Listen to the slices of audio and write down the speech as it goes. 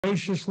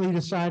graciously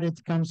decided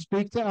to come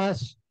speak to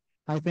us.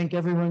 I think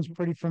everyone's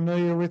pretty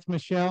familiar with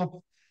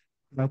Michelle,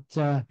 but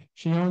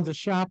she owns a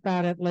shop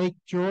out at Lake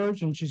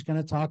George, and she's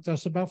going to talk to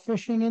us about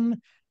fishing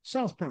in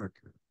South Park.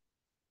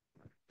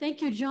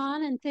 Thank you,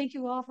 John, and thank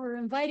you all for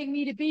inviting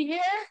me to be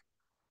here.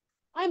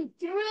 I'm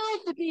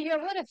thrilled to be here.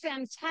 What a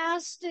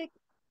fantastic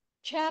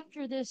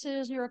chapter this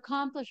is. Your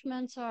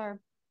accomplishments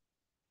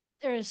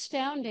they're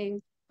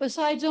astounding.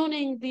 Besides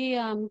owning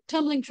the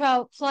Tumbling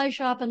Trout Fly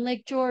Shop in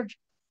Lake George,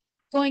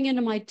 going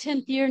into my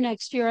 10th year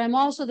next year, I'm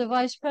also the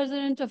Vice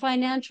President of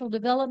Financial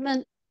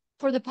Development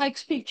for the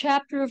Pikes Peak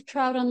chapter of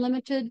Trout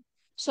Unlimited.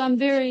 So I'm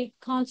very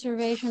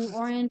conservation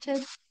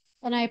oriented,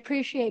 and I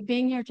appreciate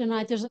being here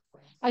tonight.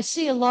 I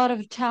see a lot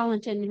of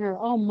talent in here.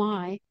 Oh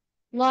my,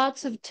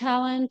 lots of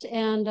talent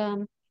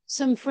and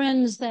some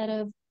friends that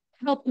have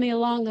helped me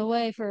along the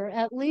way for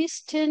at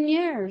least 10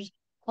 years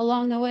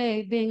along the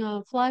way being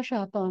a fly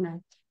shop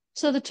owner.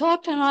 So the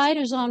talk tonight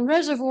is on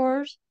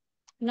reservoirs,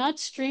 not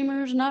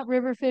streamers, not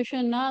river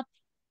fishing, not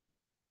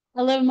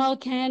 11 Mile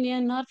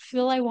Canyon, not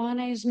Phil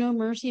Iwane's No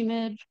Mercy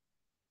Midge.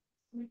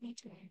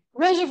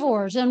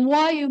 Reservoirs and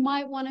why you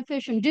might want to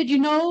fish them. Did you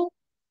know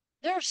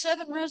there are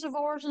 7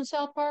 reservoirs in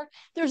South Park?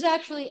 There's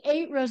actually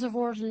 8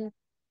 reservoirs in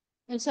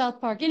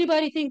South Park.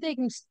 Anybody think they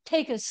can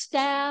take a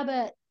stab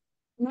at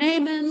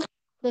naming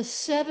the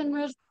 7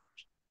 reservoirs?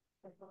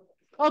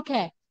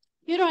 Okay,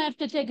 you don't have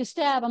to take a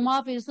stab. I'm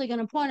obviously going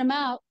to point them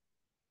out.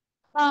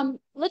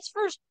 Let's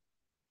first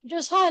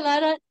just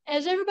highlight it.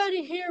 Has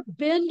everybody here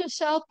been to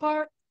South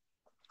Park,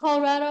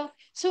 Colorado?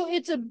 So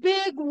it's a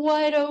big,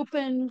 wide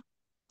open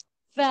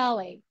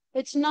valley.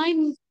 It's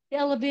 9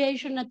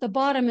 elevation at the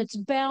bottom. It's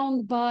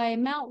bound by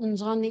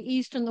mountains on the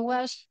east and the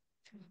west.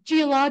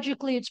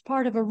 Geologically, it's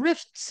part of a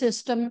rift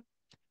system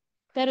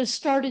that has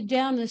started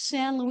down the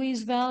San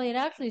Luis Valley. It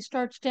actually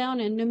starts down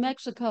in New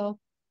Mexico,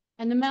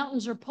 and the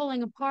mountains are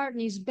pulling apart,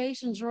 and these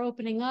basins are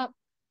opening up.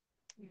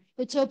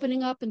 It's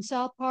opening up in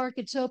South Park.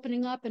 It's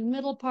opening up in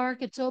Middle Park.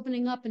 It's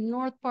opening up in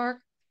North Park.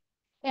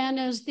 And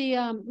as the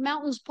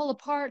mountains pull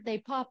apart, they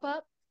pop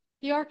up.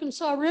 The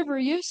Arkansas River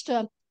used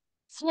to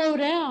flow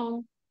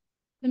down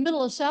the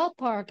middle of South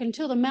Park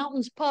until the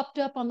mountains popped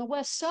up on the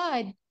west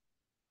side.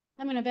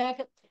 I'm going to back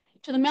it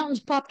to the mountains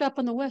popped up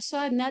on the west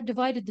side, and that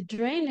divided the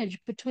drainage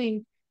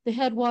between the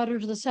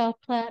headwaters of the South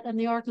Platte and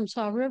the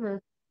Arkansas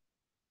River.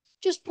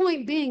 Just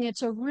point being,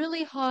 it's a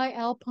really high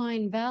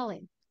alpine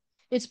valley.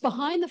 It's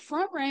behind the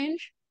Front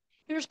Range.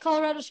 Here's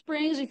Colorado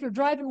Springs. If you're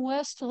driving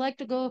west to like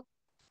to go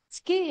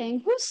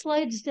skiing, who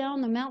slides down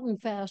the mountain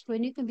fast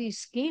when you can be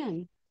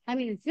skiing? I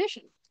mean,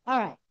 fishing. All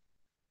right.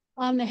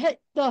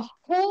 The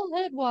whole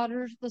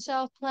headwaters, the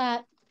South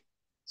Platte,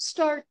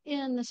 start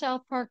in the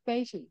South Park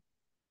Basin.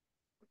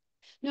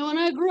 Now, when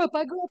I grew up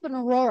in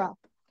Aurora,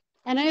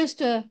 and I used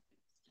to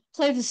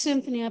play the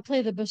symphony. I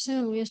played the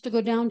bassoon. We used to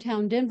go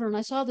downtown Denver, and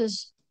I saw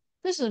this.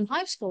 This is in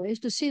high school. I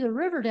used to see the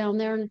river down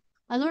there, and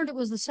I learned it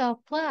was the South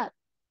Platte.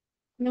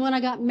 And then when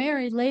I got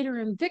married later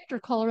in Victor,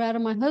 Colorado,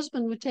 my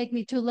husband would take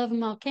me to 11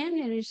 Mile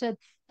Canyon, and he said,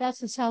 "That's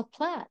the South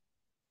Platte,"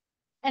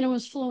 and it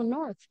was flowing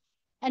north.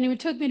 And he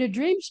took me to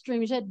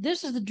Dreamstream. He said,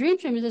 "This is the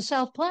Dreamstream. It's the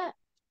South Platte."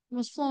 It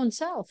was flowing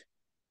south.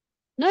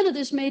 None of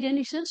this made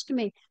any sense to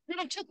me. Then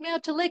he took me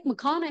out to Lake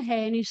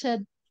McConaughey, and he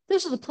said,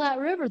 "This is the Platte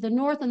River. The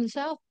north and the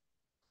south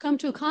come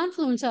to a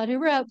confluence out here."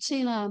 We're out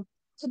seeing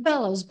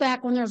Cabela's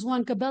back when there was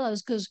one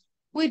Cabela's, because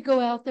we'd go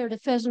out there to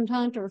pheasant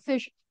hunt or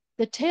fish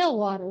the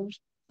tailwaters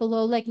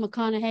below Lake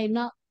McConaughey,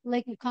 not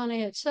Lake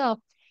McConaughey itself.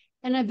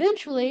 And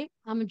eventually,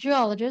 I'm a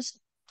geologist,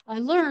 I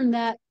learned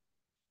that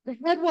the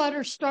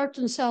headwaters starts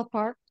in South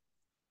Park,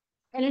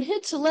 and it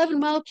hits 11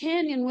 Mile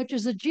Canyon, which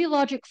is a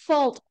geologic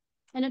fault,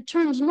 and it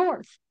turns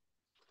north.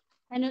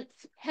 And it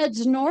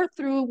heads north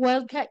through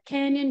Wildcat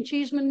Canyon,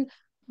 Cheeseman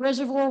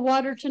Reservoir,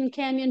 Waterton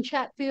Canyon,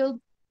 Chatfield.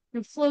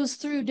 It flows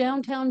through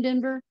downtown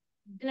Denver,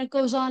 and it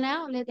goes on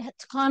out, and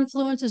its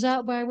confluence is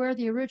out by where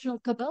the original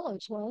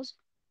Cabela's was.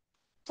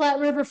 Platte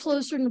River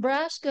flows through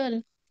Nebraska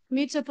and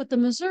meets up with the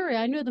Missouri.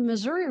 I knew the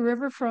Missouri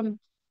River from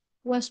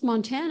West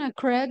Montana.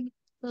 Craig,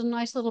 there's a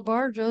nice little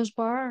bar, Joe's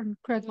Bar in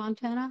Craig,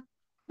 Montana.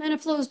 Then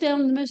it flows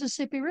down the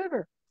Mississippi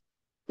River.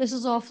 This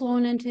is all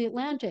flowing into the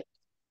Atlantic.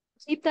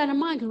 Keep that in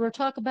mind, because we'll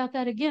talk about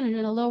that again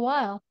in a little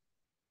while.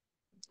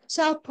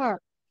 South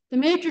Park. The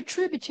major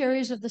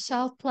tributaries of the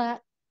South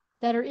Platte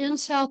that are in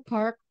South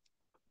Park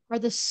are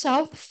the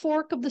South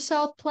Fork of the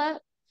South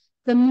Platte,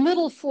 the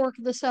Middle Fork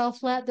of the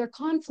South Platte. Their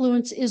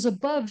confluence is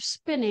above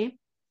Spinney,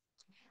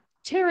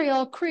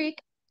 Tarryall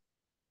Creek,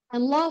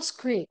 and Lost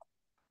Creek.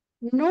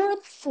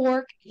 North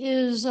Fork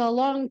is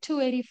along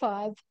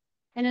 285,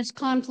 and its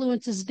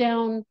confluence is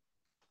down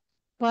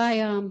by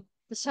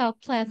the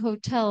South Platte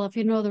Hotel, if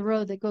you know the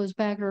road that goes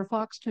back, or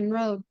Foxton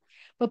Road.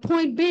 But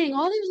point being,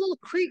 all these little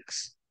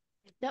creeks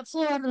that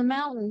flow out of the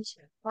mountains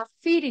are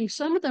feeding.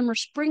 Some of them are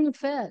spring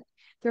fed.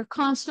 They're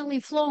constantly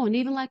flowing,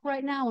 even like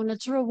right now when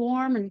it's real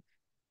warm and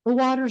the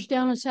waters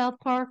down in South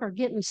Park are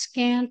getting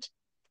scant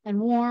and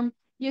warm.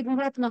 You can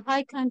go up in the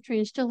high country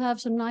and still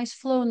have some nice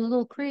flow in the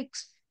little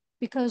creeks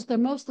because they're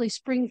mostly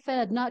spring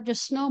fed, not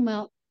just snow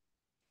melt.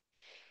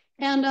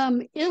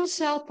 And in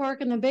South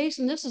Park in the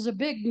basin, this is a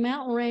big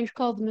mountain range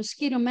called the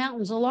Mosquito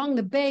Mountains. Along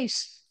the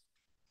base,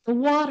 the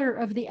water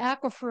of the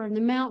aquifer in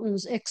the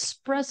mountains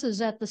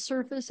expresses at the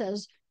surface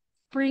as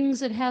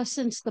springs it has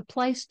since the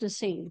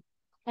Pleistocene.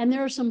 And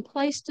there are some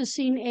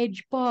Pleistocene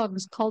age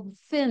bogs called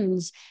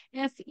fens,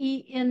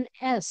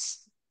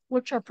 Fens,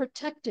 which are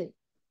protected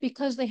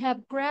because they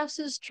have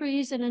grasses,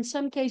 trees, and in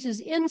some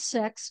cases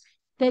insects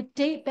that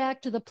date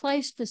back to the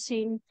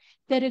Pleistocene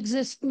that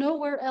exist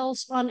nowhere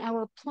else on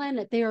our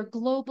planet. They are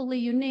globally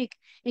unique,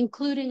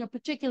 including a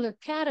particular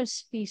caddis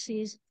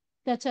species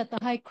that's at the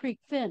High Creek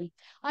Fin.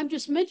 I'm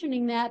just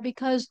mentioning that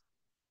because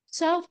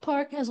South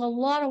Park has a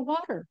lot of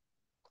water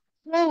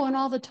flowing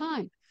all the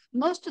time.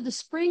 Most of the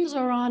springs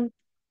are on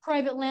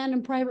private land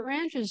and private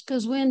ranches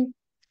because when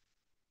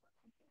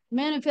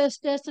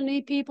Manifest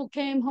Destiny people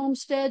came,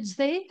 homesteads,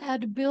 they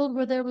had to build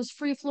where there was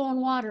free flowing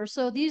water.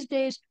 So these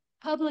days,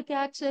 public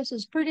access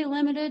is pretty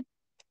limited,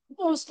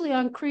 mostly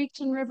on creeks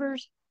and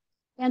rivers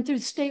and through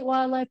state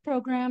wildlife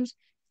programs.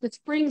 The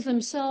springs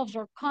themselves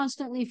are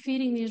constantly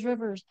feeding these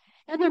rivers,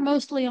 and they're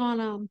mostly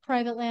on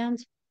private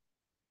lands.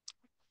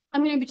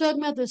 I'm going to be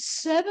talking about the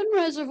 7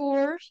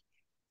 reservoirs.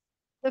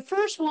 The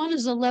first one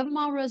is 11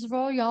 Mile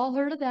Reservoir. Y'all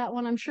heard of that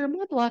one. I'm sure I'm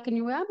not blocking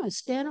your way. I'm going to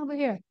stand over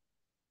here.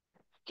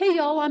 Hey,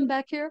 y'all, I'm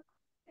back here.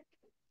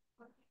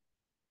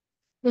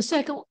 The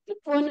second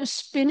one is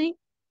Spinning.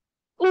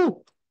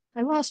 Oh,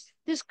 I lost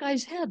this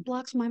guy's head,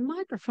 blocks my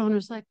microphone.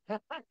 It's like,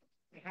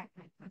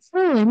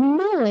 holy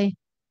moly.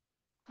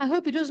 I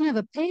hope he doesn't have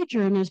a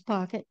pager in his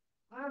pocket.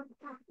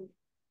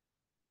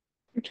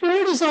 The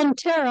third is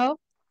Ontario.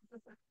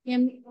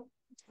 And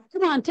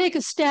come on, take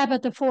a stab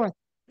at the fourth.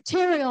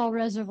 Terriol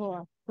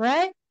Reservoir,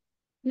 right?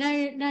 Now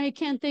you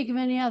can't think of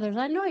any others.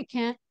 I know you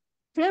can't.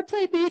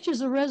 Fairplay Beach is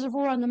a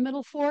reservoir on the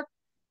Middle Fork.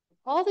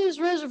 All these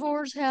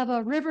reservoirs have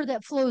a river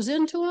that flows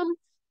into them,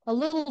 a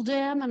little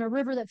dam, and a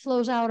river that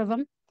flows out of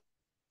them.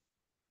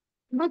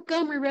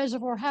 Montgomery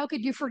Reservoir, how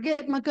could you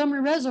forget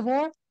Montgomery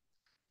Reservoir?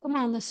 Come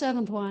on, the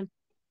 7th one.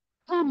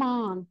 Come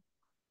on.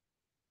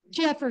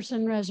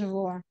 Jefferson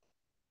Reservoir.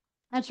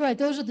 That's right,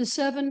 those are the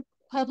 7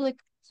 public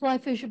fly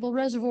fishable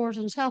reservoirs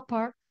in South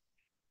Park.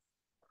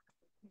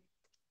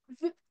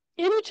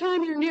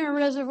 Anytime you're near a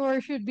reservoir,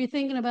 you should be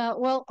thinking about,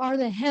 well, are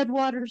the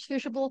headwaters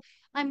fishable?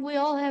 We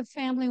all have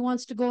family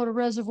wants to go to a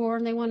reservoir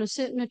and they want to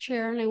sit in a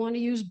chair and they want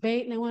to use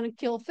bait and they want to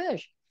kill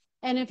fish.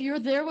 And if you're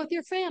there with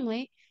your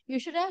family, you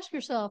should ask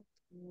yourself,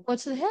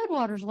 what's the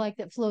headwaters like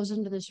that flows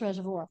into this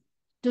reservoir?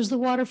 Does the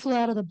water flow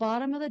out of the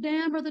bottom of the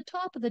dam or the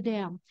top of the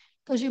dam?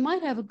 Because you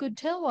might have a good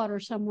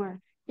tailwater somewhere.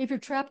 If you're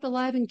trapped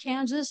alive in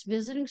Kansas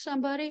visiting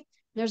somebody,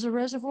 there's a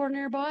reservoir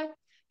nearby,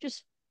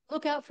 just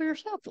look out for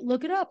yourself.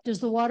 Look it up. Does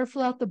the water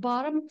flow out the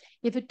bottom?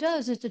 If it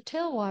does, it's a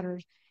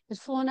tailwaters.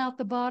 It's flowing out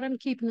the bottom,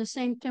 keeping the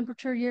same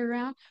temperature year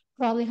round.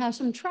 Probably have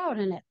some trout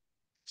in it.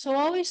 So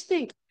always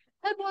think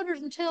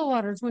headwaters and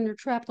tailwaters when you're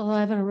trapped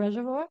alive in a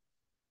reservoir.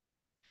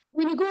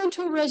 When you go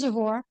into a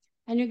reservoir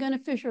and you're going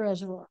to fish a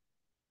reservoir,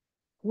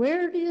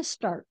 where do you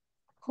start?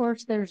 Of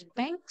course, there's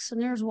banks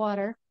and there's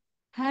water.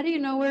 How do you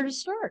know where to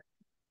start?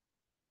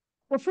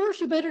 Well,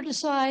 first, you better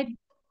decide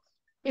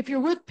if you're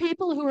with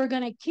people who are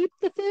going to keep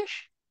the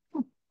fish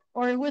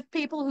or with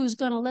people who's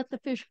going to let the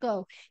fish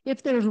go.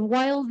 If there's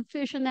wild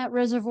fish in that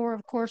reservoir,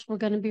 of course, we're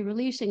going to be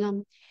releasing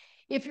them.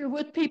 If you're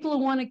with people who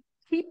want to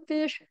keep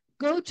fish,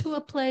 go to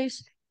a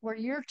place where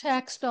your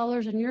tax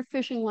dollars and your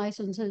fishing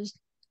licenses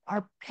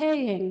are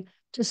paying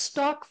to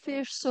stock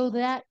fish so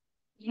that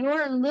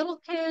your little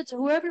kids,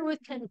 whoever with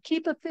can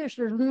keep a fish.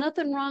 There's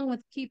nothing wrong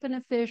with keeping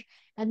a fish,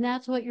 and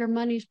that's what your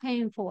money's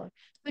paying for.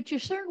 But you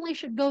certainly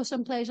should go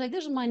someplace. Like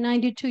this is my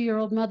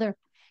 92-year-old mother.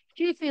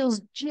 She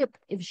feels gypped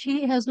if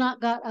she has not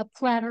got a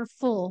platter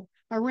full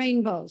of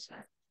rainbows.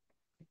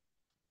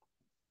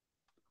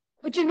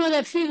 But you know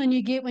that feeling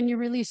you get when you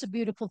release a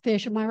beautiful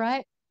fish, am I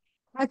right?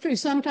 Actually,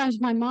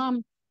 sometimes my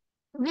mom,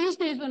 these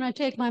days when I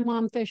take my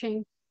mom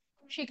fishing,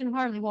 she can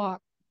hardly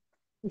walk.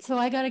 And so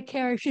I got to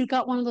carry, she's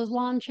got one of those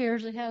lawn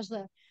chairs that has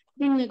the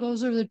thing that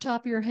goes over the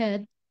top of your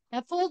head.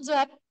 That folds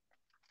up.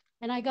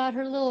 And I got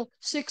her little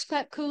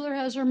 6-pack cooler,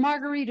 has her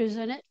margaritas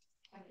in it.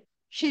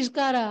 She's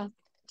got a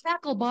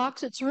tackle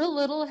box. It's real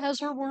little, has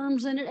her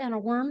worms in it and a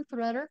worm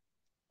threader.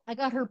 I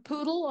got her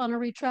poodle on a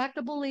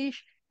retractable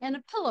leash and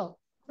a pillow.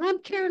 And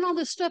I'm carrying all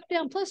this stuff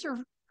down, plus her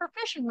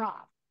fishing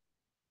rod.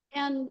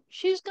 And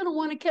she's going to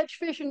want to catch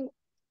fish. And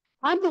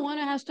I'm the one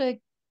who has to,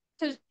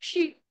 because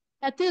she,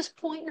 at this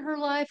point in her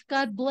life,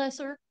 God bless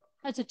her.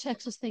 That's a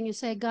Texas thing you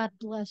say, God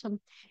bless them.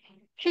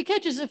 She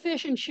catches a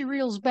fish and she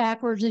reels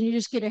backwards and you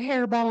just get a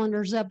hairball in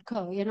her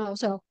Zebco, you know.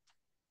 So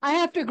I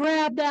have to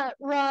grab that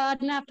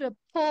rod and have to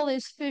pull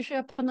this fish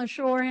up on the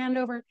shore, hand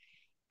over.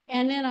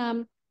 And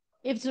then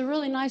if it's a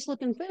really nice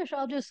looking fish,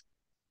 I'll just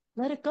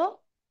let it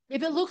go.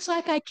 If it looks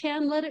like I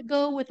can let it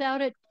go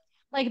without it,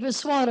 like if it's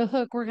swallowed a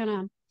hook, we're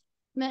gonna.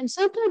 And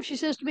sometimes she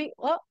says to me,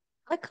 "Well,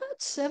 I caught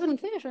 7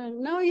 fish."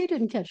 No, you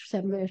didn't catch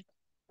 7 fish.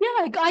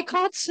 Yeah, I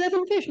caught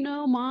 7 fish.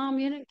 No, Mom,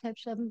 you didn't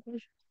catch 7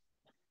 fish.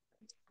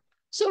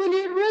 So when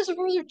you're at a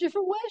reservoir, there are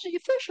different ways that you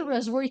fish a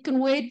reservoir. You can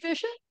wade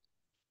fish it.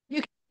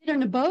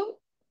 you're in a boat,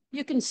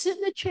 you can sit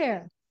in a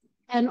chair.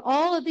 And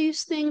all of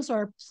these things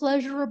are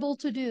pleasurable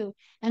to do.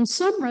 And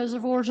some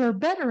reservoirs are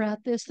better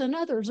at this than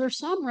others. There's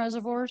some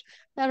reservoirs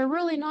that are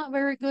really not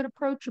very good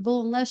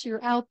approachable unless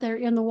you're out there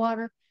in the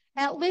water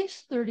at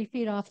least 30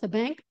 feet off the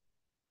bank.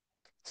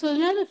 So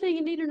another thing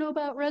you need to know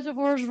about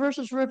reservoirs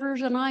versus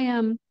rivers, and I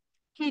am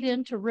keyed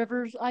into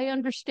rivers. I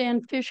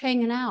understand fish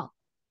hanging out.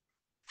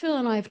 Phil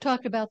and I have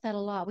talked about that a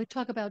lot. We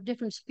talk about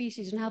different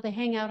species and how they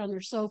hang out on their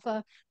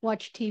sofa,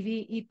 watch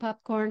TV, eat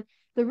popcorn.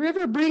 The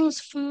river brings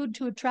food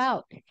to a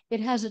trout. It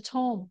has its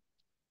home,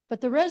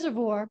 but the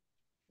reservoir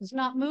is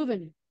not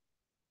moving.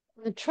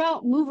 The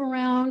trout move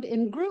around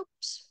in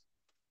groups.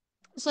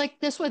 It's like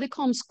that's why they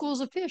call them schools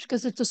of fish,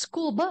 because it's a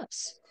school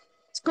bus.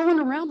 It's going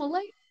around the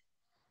lake.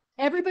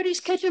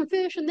 Everybody's catching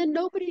fish, and then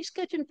nobody's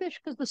catching fish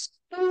because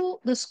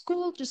the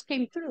school just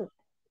came through.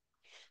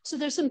 So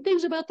there's some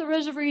things about the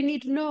reservoir you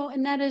need to know,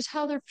 and that is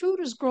how their food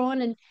is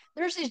growing. And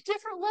there's these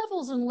different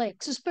levels in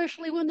lakes,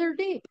 especially when they're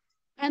deep.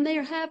 And they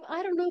have,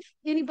 I don't know if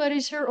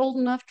anybody's here old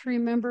enough to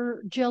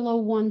remember Jello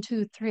 1,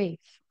 2, 3.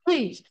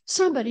 Please,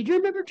 somebody, do you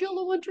remember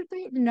Jello 1, 2,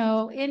 3?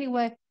 No.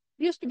 Anyway, it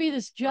used to be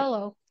this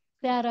Jello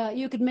that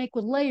you could make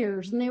with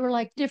layers, and they were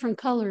like different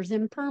colors,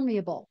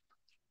 impermeable.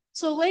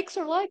 So lakes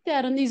are like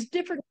that, and these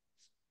different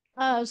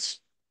uh,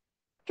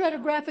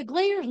 stratigraphic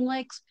layers in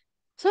lakes,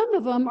 some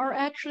of them are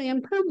actually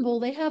impermeable.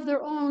 They have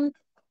their own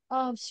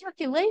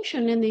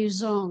circulation in these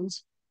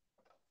zones.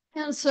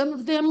 And some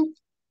of them,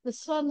 the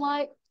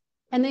sunlight,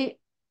 and they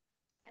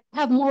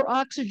have more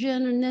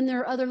oxygen. And then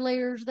there are other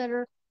layers that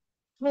are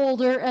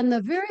colder. And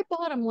the very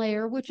bottom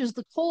layer, which is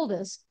the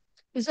coldest,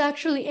 is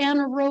actually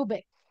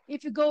anaerobic.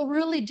 If you go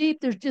really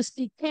deep, there's just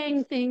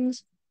decaying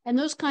things. And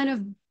those kind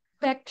of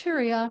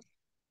bacteria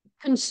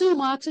consume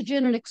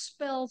oxygen and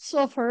expel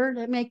sulfur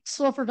that makes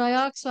sulfur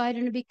dioxide,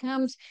 and it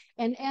becomes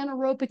an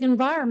anaerobic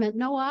environment,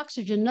 no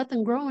oxygen,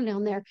 nothing growing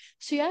down there.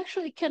 So you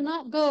actually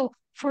cannot go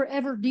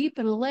forever deep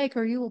in a lake,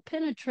 or you will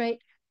penetrate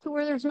to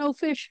where there's no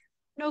fish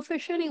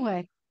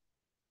anyway.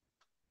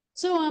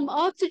 So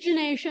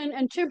oxygenation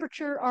and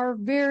temperature are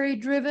very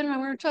driven. I'm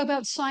going to talk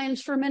about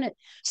science for a minute.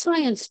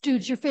 Science,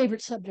 dude's your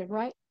favorite subject,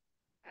 right?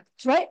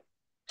 Right?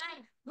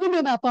 We know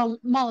about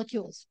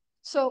molecules.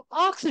 So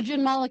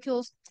oxygen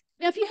molecules.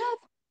 Now, if you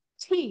have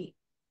tea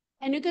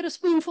and you get a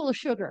spoonful of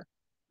sugar,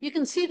 you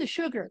can see the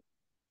sugar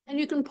and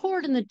you can pour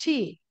it in the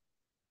tea.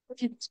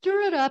 If you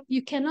stir it up,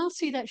 you cannot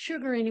see that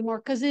sugar anymore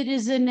because it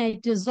is in a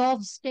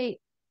dissolved state.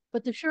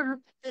 But the sugar,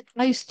 the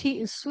iced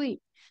tea is sweet.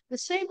 The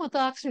same with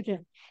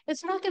oxygen.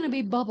 It's not going to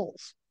be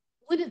bubbles.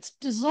 When it's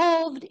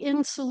dissolved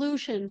in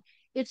solution,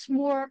 it's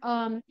more,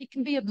 it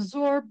can be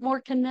absorbed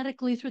more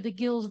kinetically through the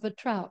gills of a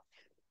trout.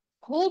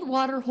 Cold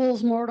water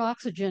holds more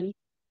oxygen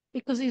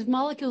because these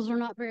molecules are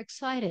not very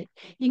excited.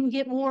 You can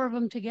get more of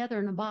them together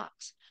in a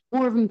box.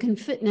 More of them can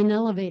fit in an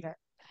elevator.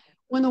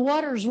 When the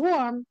water is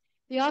warm,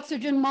 the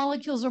oxygen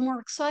molecules are more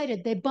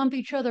excited. They bump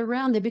each other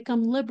around. They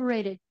become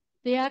liberated.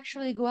 They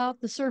actually go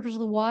out the surface of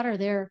the water.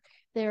 They're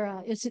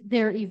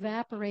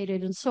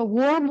evaporated. And so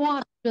warm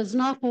water does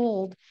not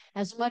hold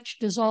as much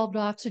dissolved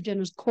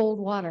oxygen as cold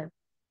water.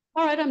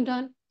 All right, I'm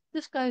done.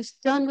 This guy's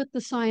done with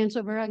the science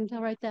over here. I can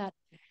tell right that.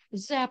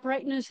 Zap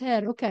right in his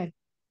head. Okay.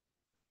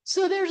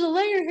 So there's a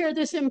layer here.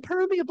 This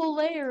impermeable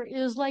layer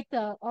is like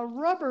a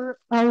rubber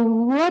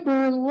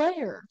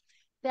layer.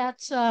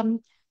 That's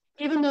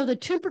even though the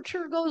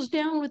temperature goes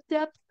down with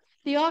depth,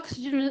 the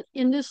oxygen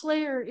in this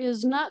layer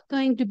is not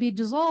going to be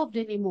dissolved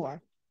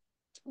anymore.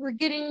 We're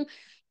getting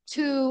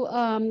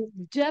to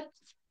depth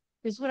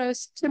is what I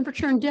was.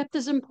 Temperature and depth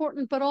is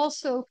important, but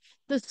also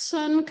the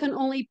sun can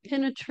only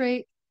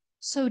penetrate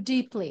so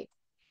deeply.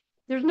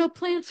 There's no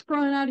plants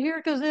growing out here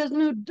because there's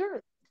no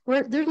dirt.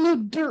 There's no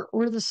dirt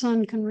where the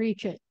sun can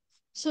reach it.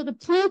 So the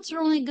plants are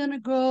only going to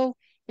grow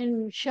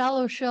in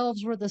shallow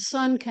shelves where the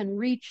sun can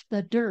reach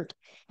the dirt,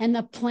 and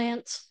the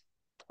plants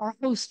are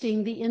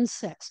hosting the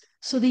insects.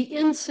 So the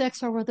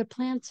insects are where the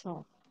plants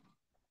are.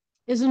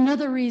 Is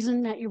another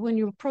reason that when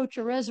you approach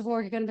a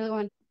reservoir, you're going to be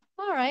going,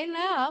 all right,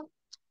 now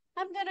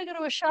I'm going to go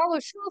to a shallow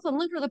shelf and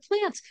look for the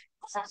plants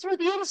because that's where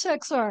the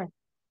insects are.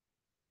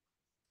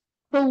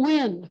 The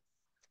wind.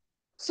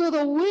 So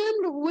the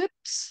wind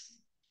whips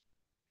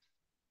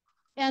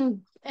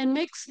and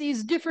makes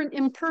these different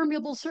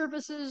impermeable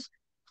surfaces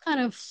kind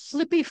of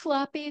flippy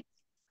floppy.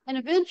 And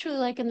eventually,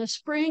 like in the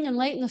spring and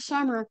late in the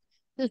summer,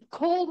 the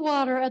cold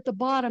water at the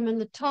bottom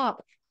and the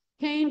top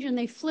change and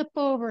they flip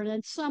over. And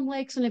in some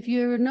lakes, and if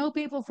you know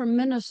people from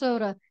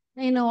Minnesota,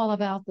 they know all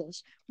about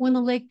this, when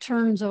the lake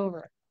turns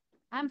over.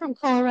 I'm from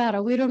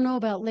Colorado. We don't know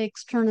about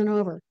lakes turning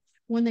over.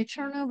 When they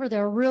turn over,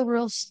 they're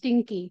real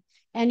stinky.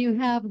 And you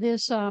have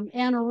this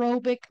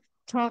anaerobic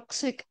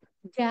toxic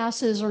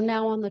gases are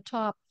now on the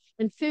top,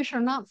 and fish are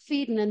not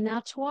feeding, and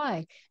that's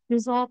why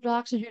dissolved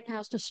oxygen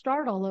has to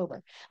start all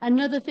over.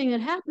 Another thing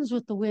that happens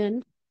with the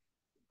wind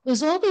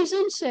is all these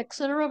insects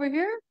that are over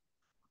here,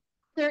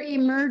 they're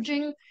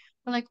emerging,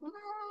 they're like,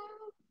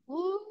 ooh,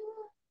 ooh,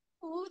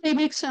 ooh. They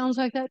make sounds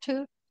like that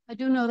too. I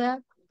do know that.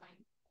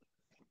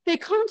 They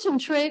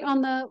concentrate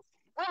on the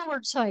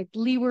Forward side,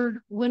 leeward,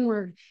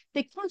 windward.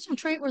 They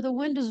concentrate where the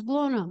wind is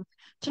blowing them.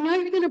 So now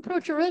you're going to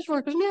approach a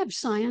reservoir because we have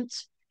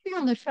science. You're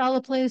on the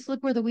shallow place,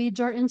 look where the weeds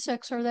are,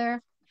 insects are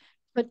there.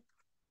 But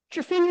put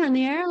your finger in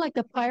the air like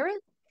the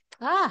pirate.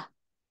 Ah,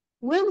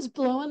 wind's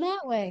blowing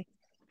that way.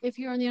 If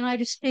you're in the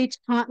United States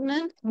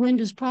continent,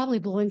 wind is probably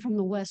blowing from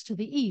the west to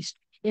the east.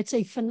 It's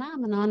a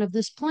phenomenon of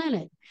this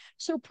planet.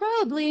 So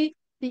probably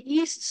the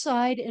east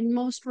side in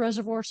most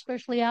reservoirs,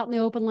 especially out in the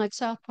open like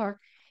South Park,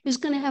 is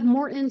going to have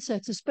more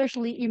insects,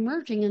 especially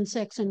emerging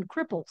insects and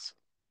cripples.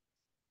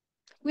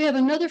 We have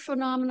another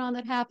phenomenon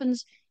that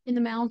happens in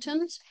the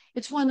mountains.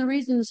 It's one of the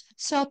reasons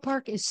South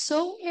Park is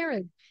so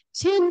arid.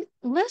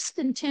 Less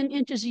than 10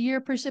 inches a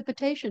year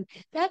precipitation.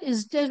 That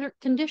is desert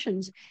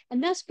conditions.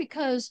 And that's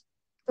because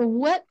the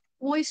wet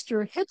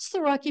moisture hits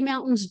the Rocky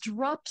Mountains,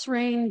 drops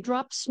rain,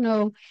 drops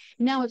snow.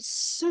 Now it's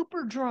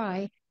super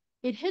dry.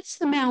 It hits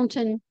the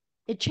mountain.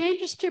 It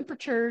changes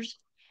temperatures.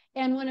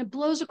 And when it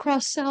blows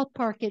across South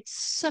Park, it's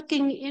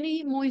sucking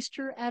any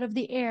moisture out of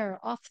the air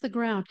off the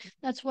ground.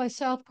 That's why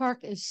South Park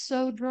is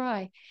so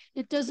dry.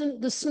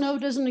 The snow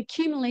doesn't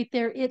accumulate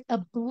there. It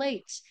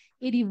ablates.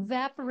 It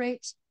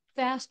evaporates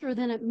faster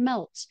than it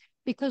melts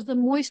because the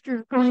moisture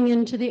is going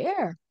into the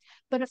air.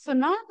 But a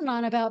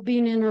phenomenon about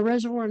being in a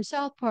reservoir in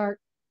South Park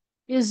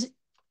is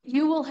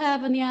you will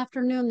have in the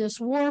afternoon, this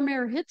warm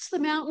air hits the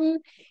mountain.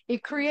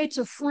 It creates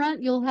a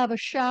front. You'll have a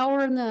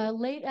shower in the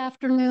late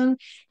afternoon.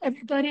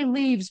 Everybody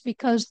leaves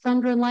because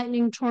thunder and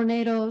lightning,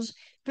 tornadoes,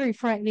 very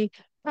frightening.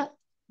 But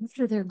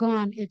after they're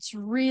gone, it's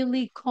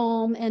really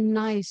calm and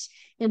nice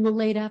in the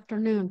late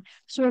afternoon.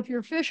 So if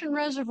you're fishing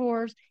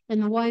reservoirs in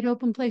the wide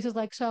open places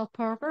like South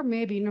Park or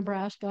maybe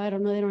Nebraska, I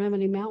don't know, they don't have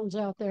any mountains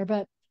out there,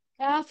 but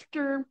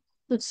after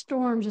the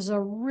storms is a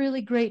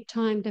really great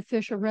time to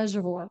fish a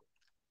reservoir.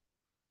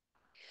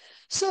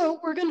 So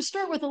we're going to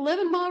start with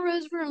 11 Mile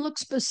Reservoir and look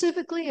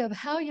specifically of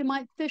how you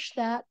might fish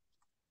that.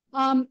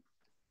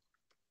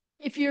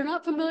 If you're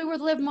not familiar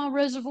with 11 Mile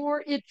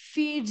Reservoir, it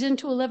feeds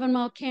into 11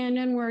 Mile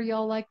Canyon where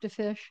y'all like to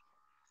fish.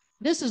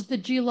 This is the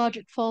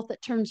geologic fault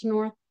that turns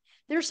north.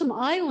 There's some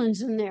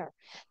islands in there.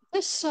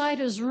 This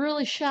side is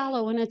really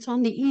shallow and it's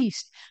on the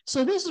east.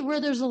 So this is where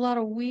there's a lot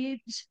of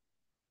weeds,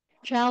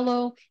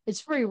 shallow.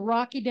 It's very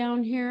rocky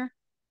down here.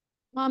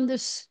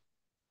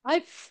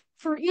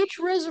 For each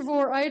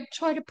reservoir, I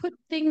try to put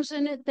things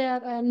in it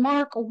that and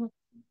mark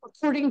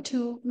according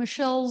to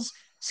Michelle's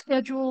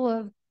schedule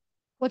of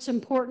what's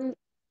important.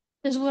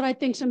 This is what I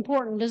think is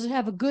important. Does it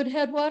have a good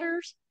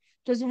headwaters?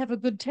 Does it have a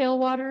good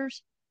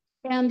tailwaters?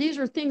 And these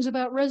are things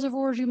about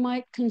reservoirs you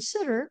might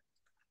consider.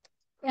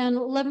 And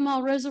 11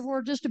 Mile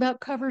Reservoir just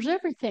about covers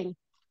everything.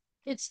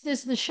 It's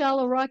the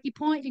shallow rocky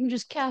point. You can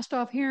just cast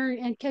off here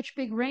and catch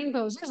big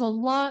rainbows. There's a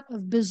lot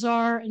of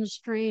bizarre and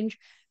strange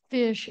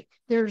fish.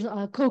 There's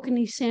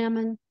kokanee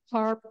salmon,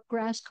 carp,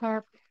 grass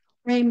carp,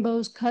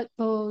 rainbows, cut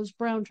bows,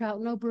 brown trout,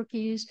 no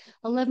brookies.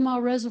 11 Mile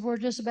Reservoir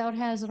just about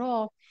has it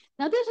all.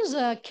 Now, this is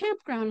a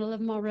campground,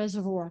 11 Mile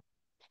Reservoir,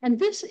 and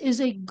this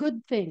is a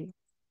good thing.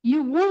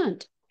 You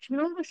want to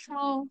know the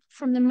show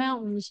from the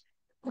mountains,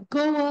 to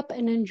go up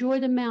and enjoy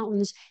the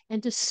mountains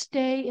and to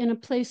stay in a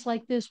place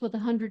like this with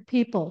 100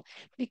 people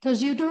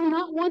because you do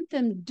not want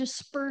them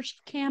dispersed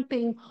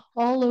camping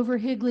all over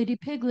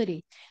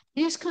higgledy-piggledy.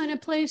 These kind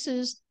of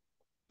places,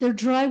 they're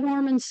dry,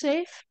 warm, and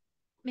safe.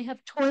 They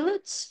have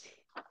toilets.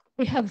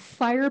 They have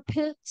fire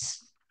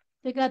pits.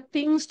 They got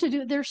things to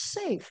do. They're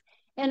safe.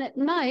 And at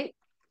night,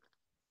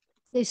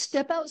 they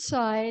step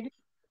outside.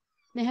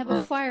 They have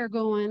a fire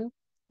going.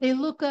 They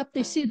look up.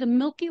 They see the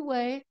Milky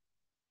Way.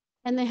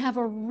 And they have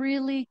a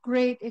really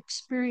great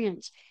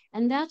experience.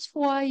 And that's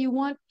why you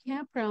want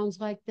campgrounds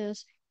like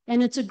this.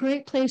 And it's a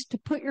great place to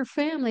put your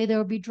family.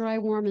 They'll be dry,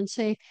 warm, and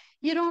safe.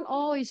 You don't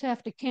always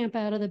have to camp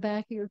out of the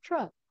back of your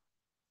truck.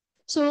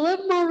 So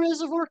 11 Mile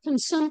Reservoir can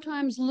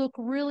sometimes look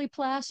really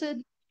placid.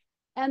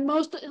 And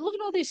look at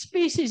all these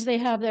species they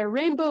have there.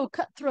 Rainbow,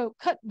 cutthroat,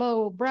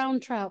 cutbow,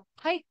 brown trout,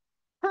 pike,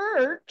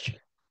 perch,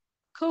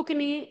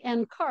 kokanee,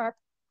 and carp.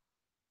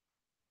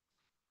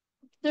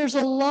 There's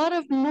a lot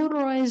of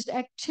motorized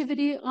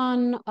activity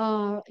on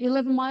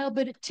 11 Mile,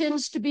 but it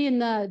tends to be in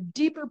the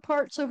deeper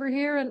parts over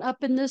here and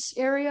up in this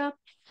area.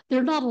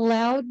 They're not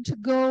allowed to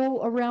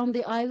go around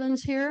the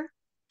islands here.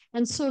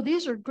 And so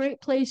these are great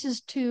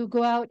places to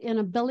go out in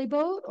a belly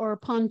boat or a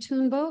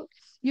pontoon boat.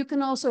 You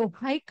can also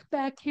hike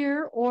back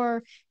here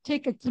or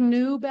take a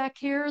canoe back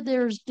here.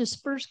 There's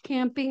dispersed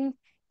camping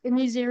in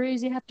these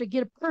areas. You have to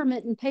get a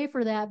permit and pay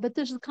for that, but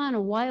this is kind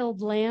of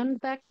wild land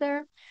back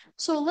there.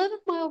 So 11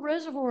 Mile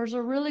Reservoir is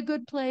a really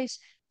good place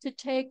to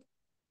take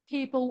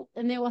people,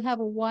 and they will have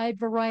a wide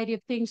variety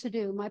of things to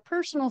do. My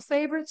personal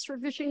favorites for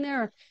fishing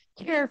there are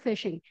chair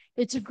fishing.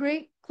 It's a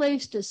great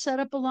place to set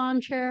up a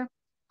lawn chair.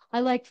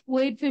 I like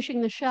wade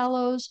fishing the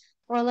shallows,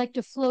 or I like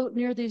to float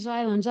near these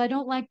islands. I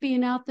don't like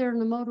being out there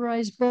in a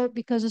motorized boat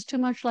because it's too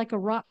much like a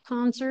rock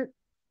concert.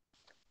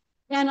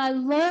 And I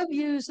love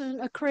using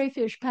a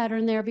crayfish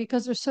pattern there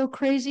because they're so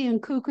crazy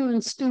and cuckoo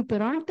and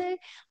stupid, aren't they?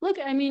 Look,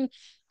 I mean,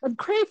 a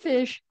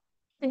crayfish,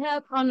 they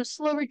have on a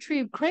slow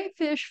retrieve,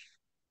 crayfish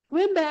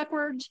swim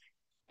backwards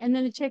and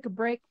then they take a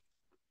break,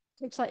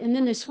 and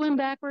then they swim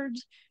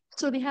backwards.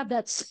 So they have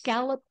that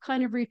scallop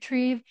kind of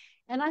retrieve.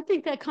 And I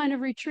think that kind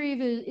of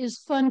retrieve is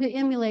fun to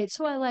emulate.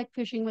 So I like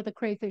fishing with a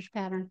crayfish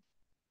pattern.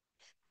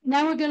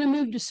 Now we're going to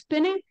move to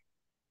spinning.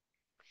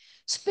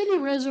 Spinney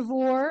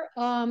Reservoir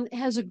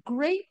has a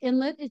great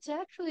inlet. It's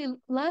actually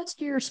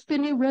last year,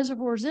 Spinney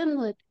Reservoir's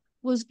inlet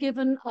was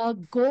given a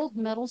gold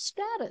medal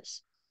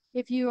status.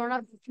 If you are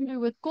not familiar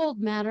with gold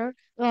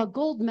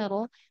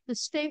medal, the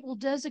state will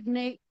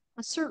designate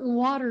certain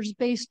waters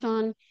based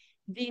on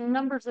the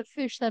numbers of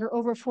fish that are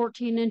over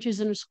 14 inches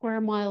in a square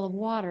mile of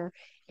water.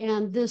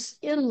 And this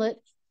inlet,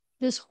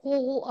 this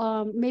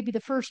whole, maybe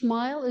the first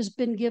mile, has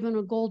been given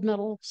a gold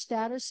medal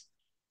status.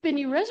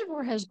 Spinney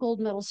Reservoir has gold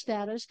medal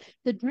status.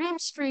 The Dream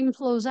Stream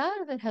flows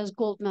out of it has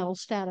gold medal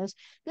status.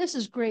 This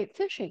is great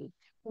fishing,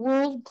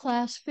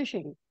 world-class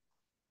fishing.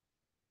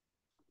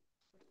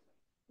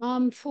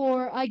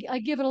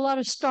 I give it a lot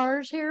of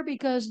stars here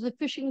because the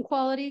fishing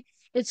quality.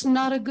 It's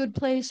not a good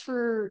place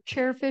for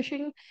chair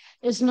fishing.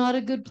 It's not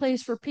a good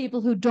place for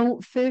people who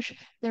don't fish.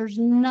 There's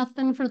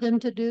nothing for them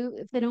to do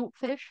if they don't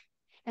fish,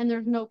 and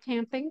there's no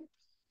camping.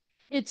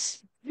 It's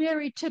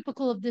very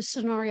typical of this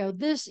scenario.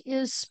 This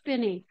is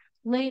Spinney.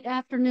 Late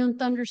afternoon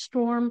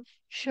thunderstorm,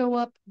 show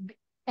up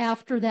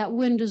after that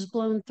wind is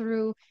blown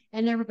through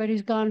and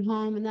everybody's gone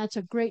home, and that's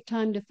a great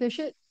time to fish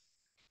it.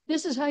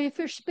 This is how you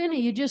fish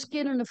Spinney. You just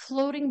get in a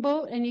floating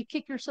boat and you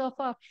kick yourself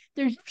off.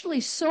 There's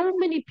usually so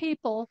many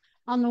people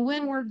on the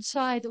windward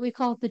side that we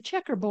call it the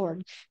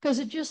checkerboard, because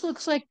it just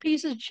looks like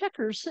pieces of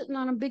checkers sitting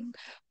on a big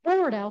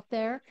board out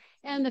there,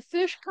 and the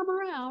fish come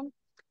around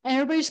and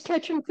everybody's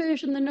catching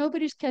fish and then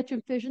nobody's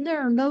catching fish, and there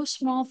are no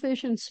small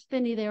fish in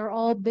Spinney. They are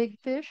all big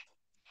fish.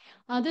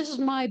 This is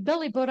my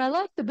belly boat. I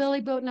like the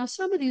belly boat. Now,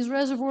 some of these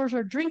reservoirs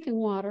are drinking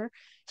water,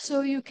 so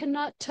you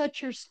cannot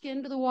touch your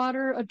skin to the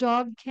water. A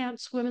dog can't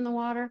swim in the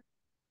water.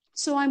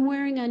 So I'm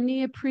wearing a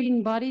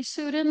neoprene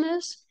bodysuit in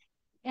this.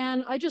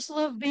 And I just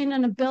love being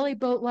in a belly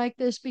boat like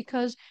this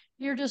because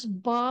you're just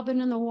bobbing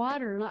in the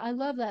water. And I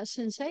love that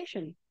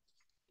sensation.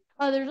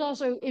 There's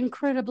also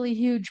incredibly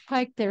huge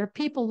pike there.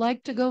 People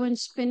like to go in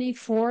Spinney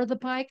for the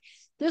pike.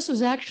 This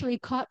was actually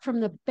caught from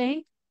the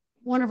bank.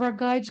 One of our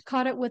guides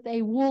caught it with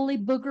a woolly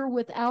booger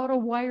without a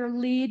wire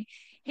lead.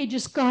 He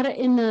just got it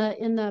in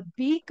the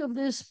beak of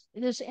this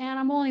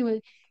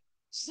animal.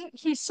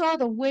 He saw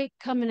the wake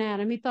coming at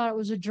him. He thought it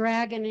was a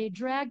dragon, and he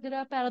dragged it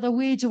up out of the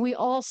weeds, and we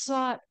all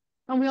saw it.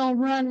 And we all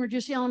run. We're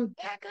just yelling,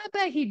 back up,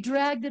 back. He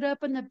dragged it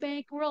up in the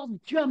bank. We're all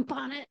jump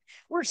on it.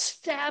 We're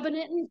stabbing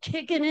it and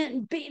kicking it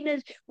and beating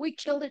it. We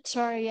killed it.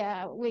 Sorry,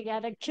 yeah, we got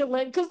to kill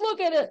it because look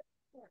at it.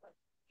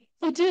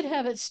 It did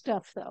have its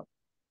stuff, though.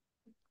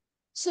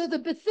 So the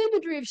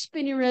bathymetry of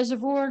Spinney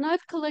Reservoir, and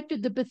I've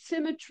collected the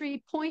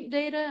bathymetry point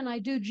data, and I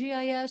do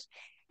GIS,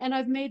 and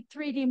I've made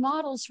 3D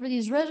models for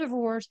these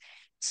reservoirs.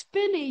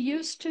 Spinney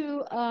used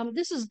to,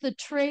 this is the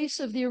trace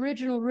of the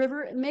original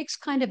river. It makes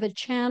kind of a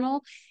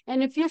channel.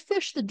 And if you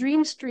fish the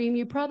Dream Stream,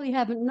 you probably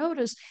haven't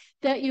noticed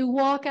that you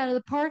walk out of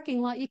the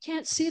parking lot, you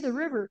can't see the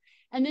river.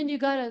 And then you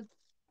got to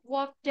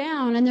walk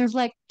down, and there's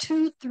like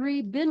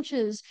 2-3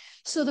 benches.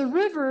 So the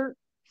river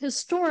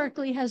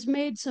historically has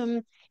made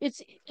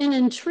it's an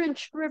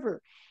entrenched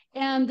river.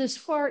 And this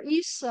far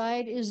east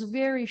side is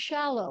very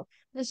shallow.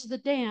 This is the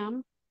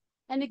dam.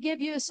 And to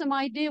give you some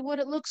idea of what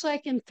it looks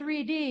like in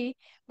 3D,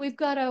 we've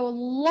got a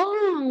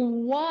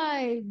long,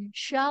 wide,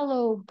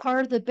 shallow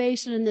part of the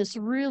basin and this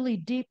really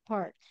deep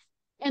part.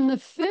 And the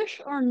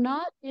fish are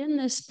not in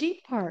this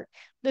deep part.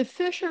 The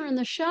fish are in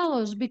the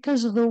shallows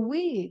because of the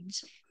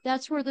weeds.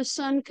 That's where the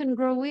sun can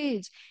grow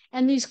weeds.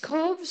 And these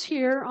coves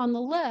here on the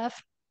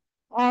left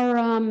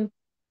are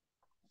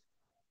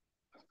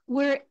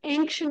where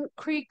ancient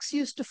creeks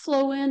used to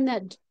flow in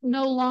that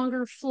no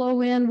longer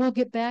flow in. We'll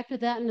get back to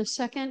that in a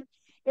second.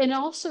 And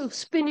also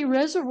Spinney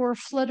Reservoir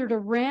flooded a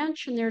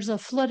ranch, and there's a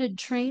flooded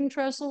train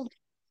trestle,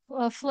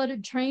 a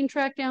flooded train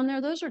track down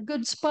there. Those are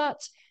good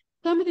spots.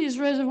 Some of these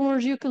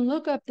reservoirs, you can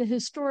look up the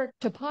historic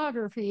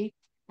topography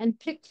and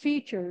pick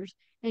features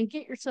and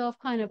get yourself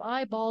kind of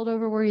eyeballed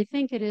over where you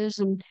think it is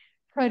and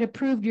try to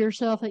prove to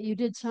yourself that you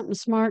did something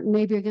smart and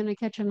maybe you're going to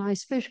catch a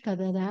nice fish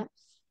cut of that.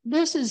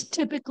 This is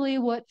typically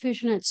what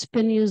fishing at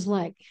Spinney is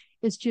like.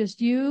 It's just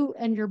you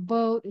and your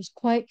boat is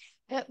quite,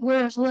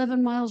 whereas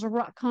 11 miles of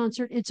rock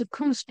concert, it's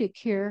acoustic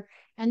here.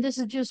 And this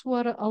is just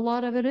what a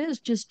lot of it is,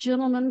 just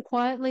gentlemen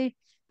quietly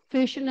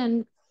fishing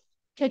and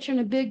catching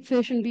a big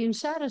fish and being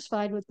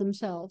satisfied with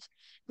themselves.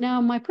 Now,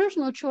 my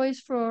personal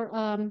choice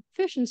for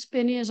fishing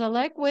Spinney is I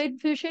like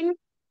wade fishing.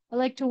 I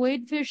like to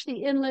wade fish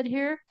the inlet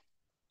here.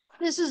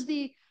 This is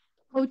the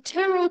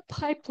Otero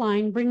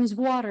pipeline brings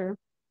water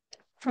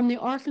from the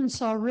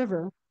Arkansas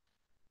River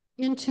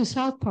into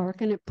South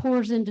Park, and it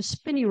pours into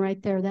Spinney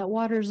right there. That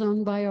water is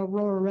owned by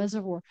Aurora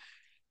Reservoir.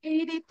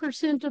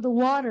 80% of the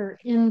water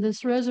in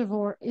this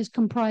reservoir is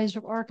comprised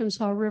of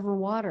Arkansas River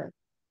water.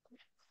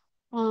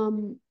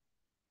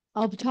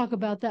 I'll talk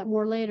about that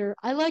more later.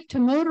 I like to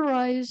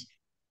motorize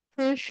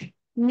fish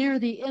near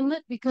the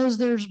inlet because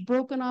there's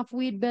broken off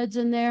weed beds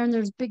in there, and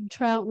there's big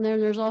trout in there,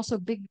 and there's also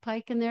big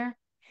pike in there.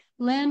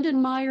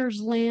 Landon Meyer's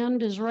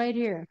land is right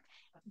here.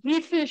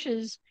 He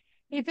fishes,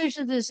 he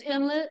fishes this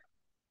inlet.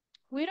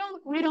 We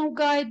don't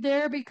guide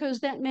there because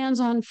that man's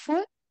on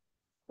foot,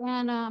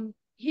 and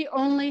he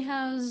only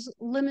has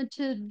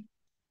limited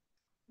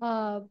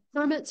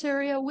permits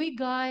area. We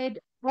guide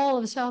all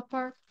of South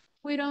Park.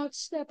 We don't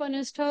step on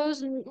his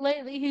toes, and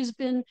lately he's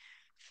been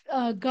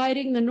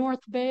guiding the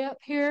North Bay up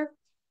here.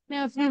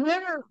 Now, if you've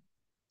ever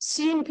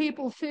seen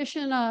people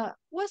fishing,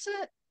 what's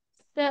it?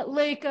 That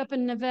lake up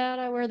in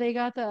Nevada where they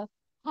got the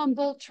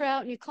Humboldt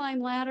trout and you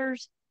climb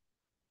ladders?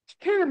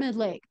 Pyramid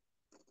Lake.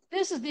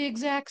 This is the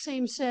exact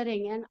same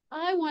setting, and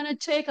I want to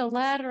take a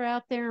ladder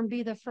out there and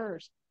be the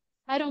first.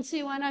 I don't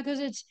see why not, because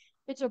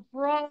it's a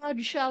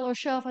broad, shallow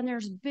shelf, and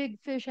there's big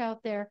fish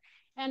out there,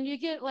 and you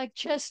get like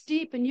chest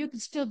deep, and you can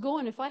still go.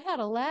 And if I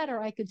had a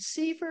ladder, I could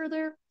see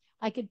further,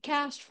 I could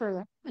cast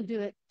further, and do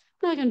it.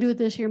 I'm not gonna do it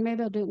this year.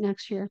 Maybe I'll do it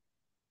next year.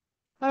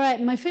 All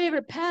right, my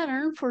favorite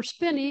pattern for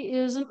spinny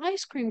is an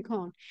ice cream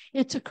cone.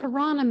 It's a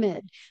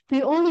chironomid.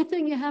 The only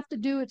thing you have to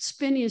do at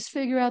spinny is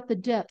figure out the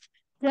depth.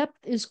 Depth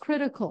is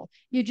critical.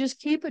 You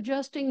just keep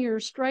adjusting your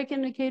strike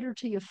indicator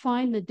till you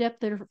find the depth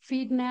they're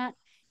feeding at.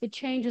 It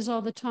changes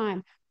all the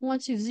time.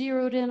 Once you've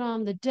zeroed in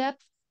on the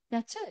depth,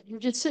 that's it. You're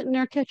just sitting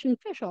there catching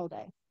fish all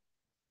day.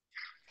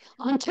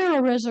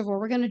 Ontario Reservoir,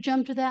 we're going to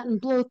jump to that and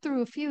blow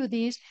through a few of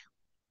these.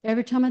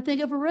 Every time I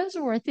think of a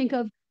reservoir, I think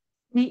of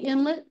the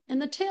inlet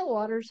and the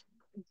tailwaters.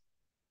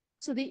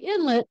 So the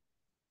inlet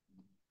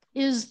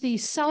is the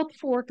South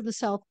Fork of the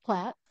South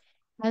Platte,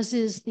 as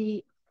is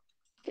the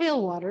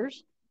tailwaters.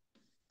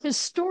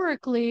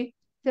 Historically,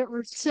 there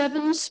were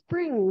 7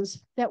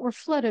 springs that were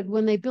flooded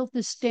when they built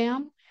this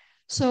dam.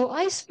 So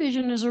ice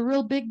vision is a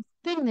real big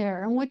thing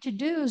there. And what you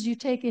do is you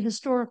take a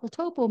historical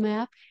topo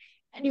map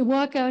and you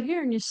walk out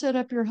here and you set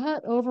up your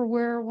hut over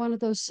where one of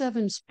those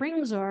 7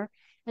 springs are.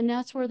 And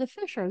that's where the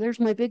fish are. There's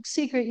my big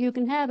secret. You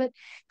can have it,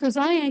 because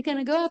I ain't going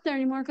to go out there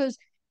anymore, because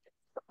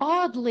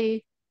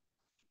oddly,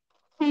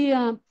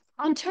 the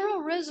Ontario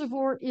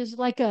Reservoir is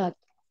like a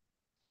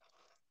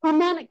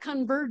harmonic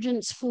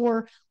convergence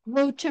for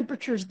low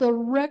temperatures. The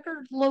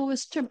record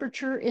lowest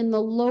temperature in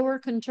the lower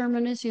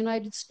conterminous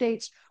United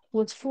States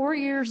was 4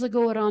 years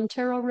ago at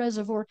Ontario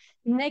Reservoir,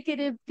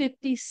 negative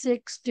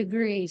 56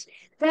 degrees.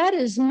 That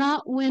is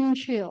not wind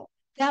chill.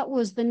 That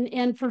was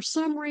and for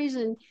some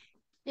reason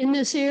in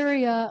this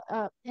area,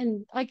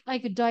 and I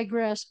could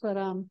digress, but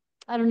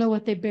I don't know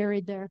what they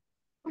buried there.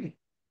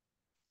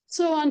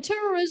 So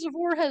Ontario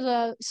Reservoir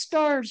has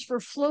stars for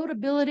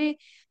floatability.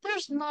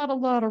 There's not a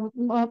lot of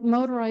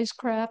motorized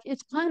craft.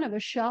 It's kind of a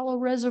shallow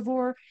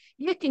reservoir.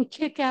 You can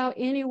kick out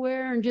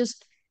anywhere and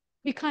just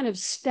be kind of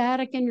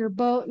static in your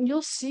boat, and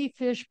you'll see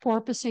fish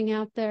porpoising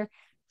out there.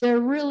 They're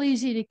real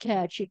easy to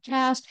catch. You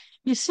cast,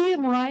 you see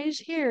them rise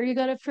here. You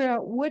got to figure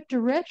out what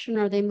direction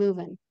are they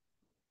moving.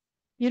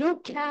 You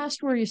don't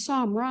cast where you saw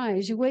them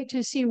rise. You wait till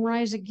you see them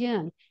rise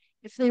again.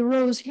 If they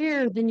rose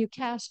here, then you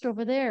cast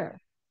over there.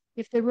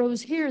 If they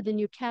rose here, then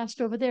you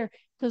cast over there,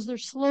 because they're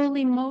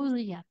slowly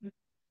moseying.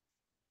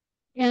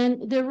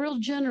 And they're real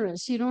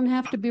generous. You don't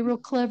have to be real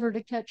clever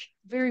to catch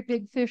very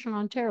big fish in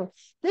Ontario.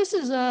 This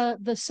is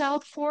the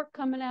South Fork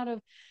coming out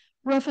of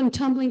Rough and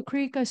Tumbling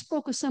Creek. I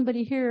spoke with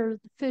somebody here,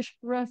 fish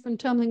Rough and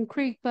Tumbling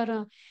Creek, but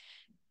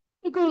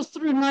it goes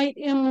through Knight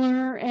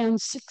Imler and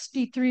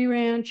 63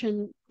 Ranch,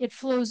 and it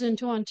flows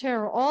into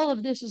Ontario. All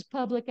of this is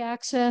public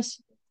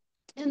access.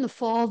 In the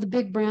fall, the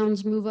big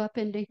browns move up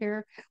into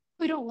here.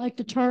 We don't like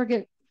to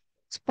target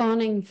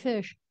spawning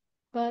fish,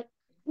 but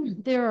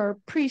there are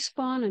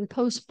pre-spawn and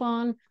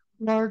post-spawn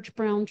large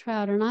brown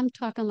trout, and I'm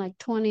talking like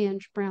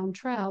 20-inch brown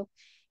trout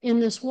in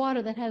this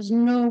water that has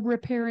no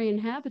riparian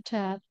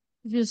habitat.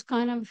 It is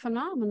kind of a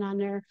phenomenon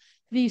there.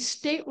 The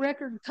state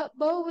record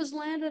cutbow was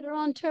landed in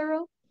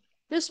Ontario.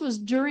 This was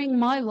during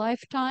my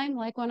lifetime,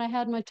 like when I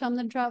had my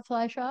tumbling trout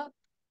fly shop.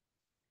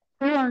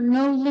 There are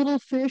no little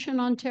fish in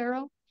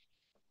Ontario.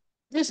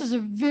 This is a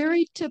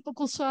very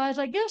typical size.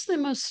 I guess they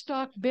must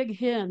stock big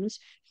hens.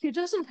 She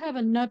doesn't have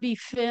a nubby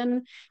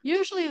fin.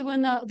 Usually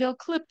when they'll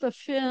clip the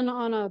fin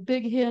on a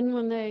big hen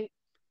when they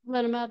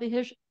let them out of the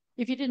hitch.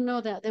 If you didn't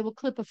know that, they will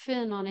clip a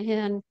fin on a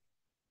hen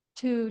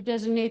to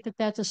designate that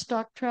that's a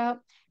stock trout.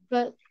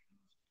 But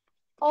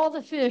all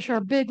the fish are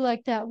big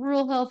like that,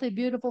 real healthy,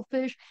 beautiful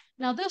fish.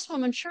 Now this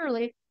woman,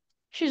 Shirley,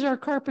 she's our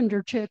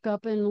carpenter chick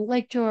up in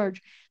Lake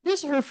George.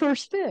 This is her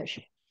first fish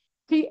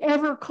she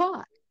ever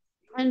caught.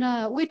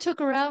 And we took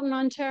her out in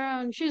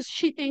Ontario, and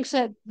she thinks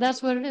that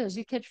that's what it is.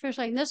 You catch fish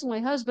like this. And my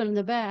husband in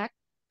the back,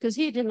 because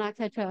he did not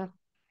catch a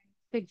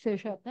big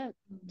fish up that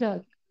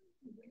Doug.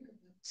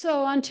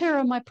 So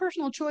Ontario, my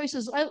personal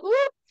choices, I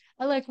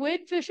like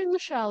wade fishing in the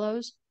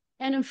shallows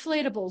and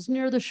inflatables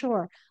near the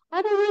shore.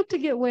 I don't like to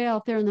get way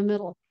out there in the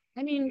middle.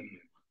 I mean,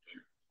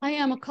 I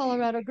am a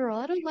Colorado girl.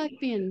 I don't like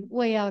being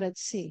way out at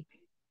sea.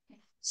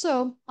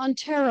 So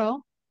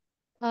Ontario,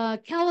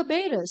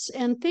 Callibatus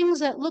and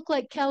things that look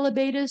like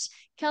Callibatus.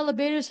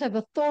 Callibatus have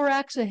a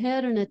thorax, a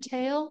head, and a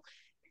tail.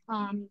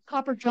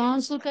 Copper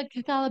Johns look like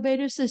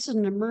Callibatus. This is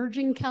an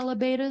emerging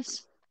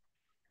Callibatus.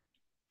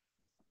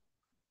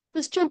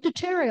 Let's jump to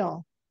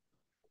Terrial.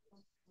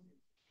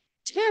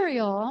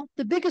 Tarryall,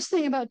 the biggest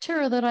thing about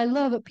Terra that I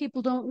love that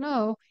people don't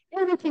know,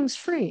 everything's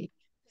free.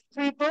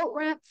 Free boat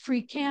ramp,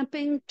 free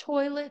camping,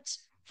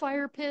 toilets,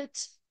 fire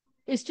pits.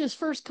 It's just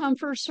first come,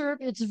 first serve.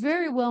 It's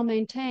very well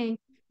maintained.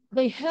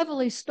 They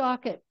heavily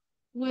stock it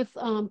with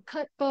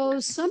cut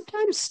bows,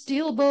 sometimes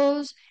steel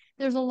bows.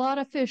 There's a lot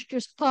of fish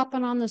just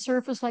popping on the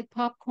surface like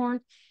popcorn.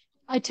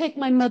 I take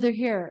my mother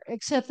here,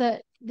 except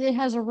that it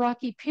has a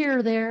rocky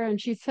pier there and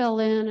she fell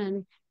in,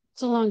 and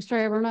it's a long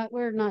story.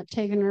 We're not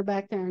taking her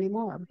back there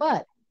anymore.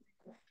 But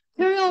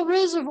Imperial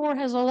Reservoir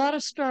has a lot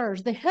of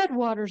stars. The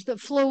headwaters that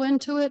flow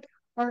into it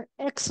are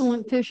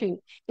excellent fishing.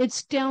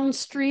 It's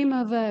downstream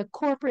of a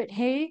corporate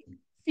hay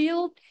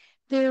field.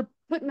 They're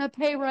putting up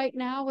hay right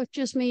now, which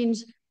just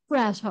means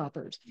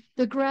grasshoppers.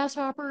 The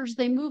grasshoppers,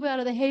 they move out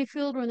of the hay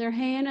field when they're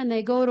haying and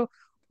they go to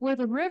where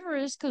the river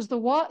is because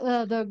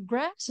the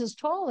grass is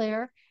tall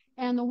there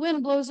and the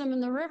wind blows them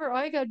in the river.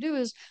 All you got to do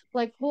is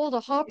like hold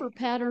a hopper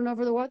pattern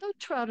over the water. The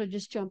trout will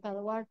just jump out of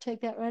the water,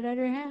 take that right out of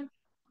your hand.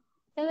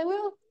 And they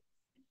will.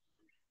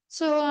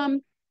 So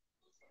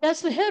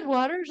that's the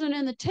headwaters, and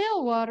in the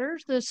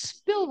tailwaters, the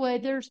spillway.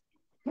 There's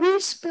three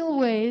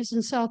spillways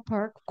in South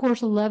Park. Of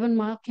course, 11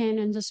 Mile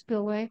Canyon's a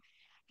spillway.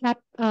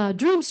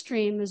 Dream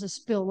Stream is a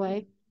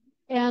spillway,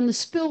 and the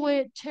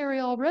spillway at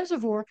Tarryall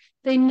Reservoir.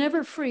 They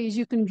never freeze.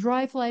 You can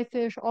dry fly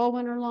fish all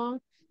winter long.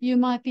 You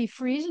might be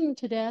freezing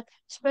to death,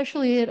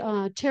 especially at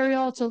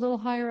Tarryall. It's a little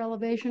higher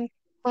elevation,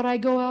 but I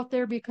go out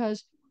there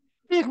because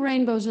big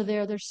rainbows are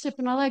there. They're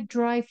sipping. I like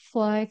dry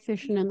fly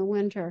fishing in the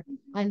winter.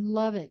 I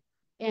love it.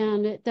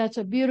 And that's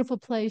a beautiful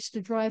place to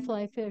dry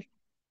fly fish.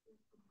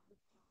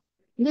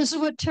 And this is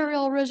what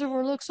Tarryall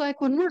Reservoir looks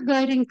like when we're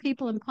guiding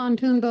people in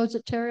pontoon boats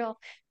at Tarryall.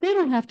 They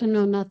don't have to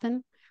know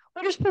nothing.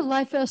 We just put a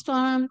life vest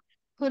on them,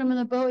 put them in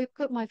the boat,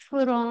 put my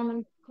foot on them,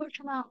 and push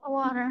them out in the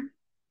water.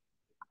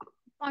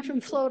 Watch them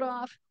float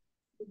off.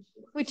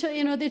 We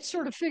tell they'd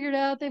sort of figured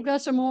out they've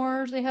got some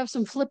oars, they have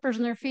some flippers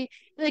in their feet.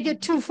 They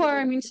get too far.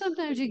 I mean,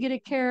 sometimes you get a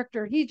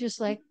character, he just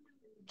like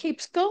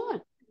keeps going.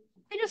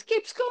 He just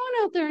keeps going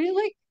out there. And you're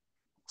like,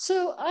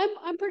 so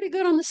I'm pretty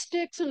good on the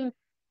sticks, and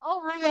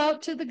I'll row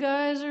out to the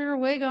guys that are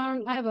way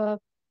gone. I have a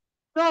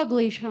dog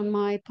leash on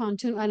my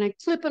pontoon, and I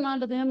clip it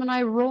onto them, and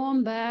I row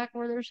them back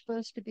where they're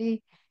supposed to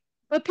be.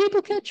 But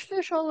people catch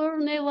fish all over,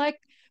 and they like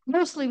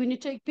mostly when you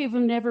take people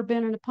who've never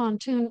been in a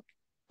pontoon,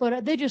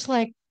 but they just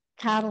like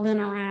paddling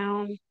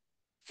around.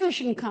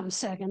 Fishing comes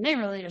second. They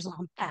really just want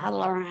to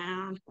paddle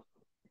around.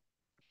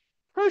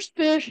 First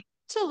fish,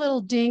 it's a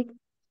little dink,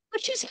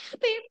 but she's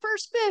happy at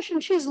first fish,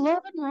 and she's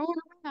loving rowing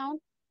around.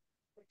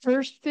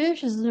 First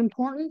fish is an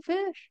important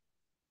fish.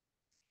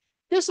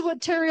 This is what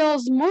Tarryall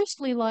is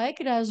mostly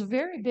like. It has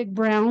very big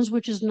browns,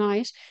 which is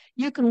nice.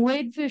 You can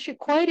wade fish it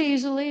quite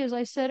easily. As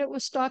I said, it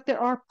was stocked.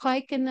 There are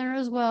pike in there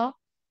as well.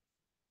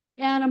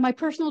 And my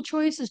personal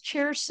choice is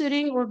chair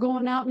sitting or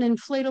going out in an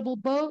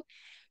inflatable boat.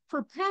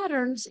 For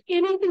patterns,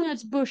 anything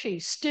that's bushy,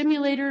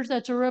 stimulators,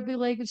 that's a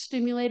rubby-legged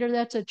stimulator,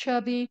 that's a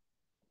chubby,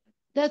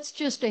 that's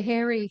just a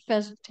hairy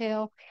pheasant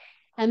tail.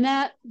 And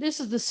this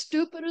is the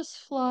stupidest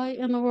fly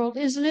in the world,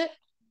 isn't it?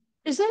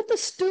 Is that the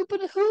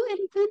stupidest?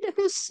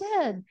 Who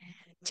said,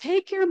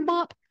 take your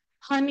mop,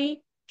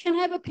 honey, can I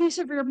have a piece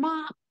of your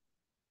mop?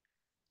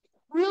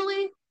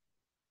 Really?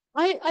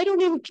 I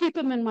don't even keep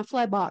them in my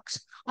fly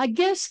box. I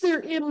guess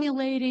they're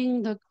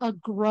emulating a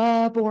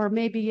grub or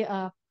maybe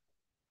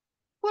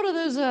what are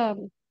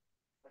those?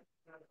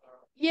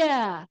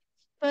 Yeah.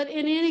 But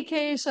in any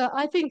case,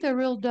 I think they're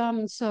real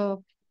dumb,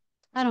 so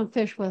I don't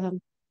fish with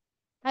them.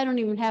 I don't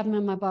even have them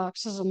in my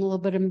boxes. I'm a little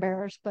bit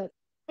embarrassed, but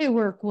they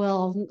work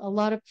well.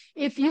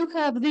 If you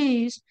have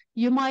these,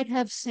 you might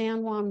have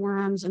San Juan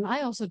worms. And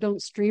I also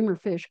don't streamer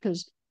fish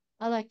because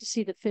I like to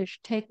see the fish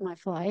take my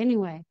fly.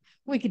 Anyway,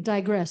 we could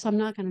digress. I'm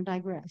not going to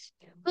digress.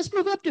 Let's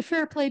move up to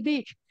Fairplay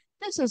Beach.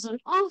 This is an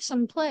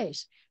awesome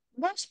place.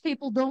 Most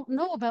people don't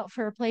know about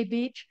Fairplay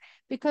Beach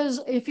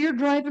because if you're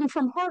driving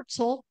from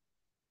Hartselle,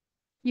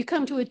 you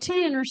come to a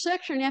T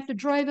intersection, you have to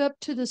drive up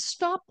to the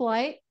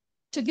stoplight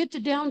to get to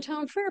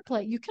downtown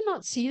Fairplay. You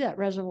cannot see that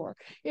reservoir.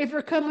 If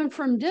you're coming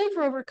from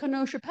Denver over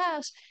Kenosha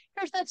Pass,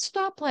 there's that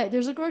stoplight.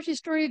 There's a grocery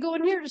store. You go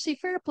in here to see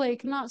Fairplay. You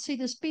cannot see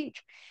this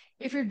beach.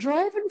 If you're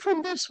driving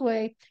from this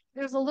way,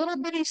 there's a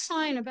little bitty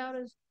sign about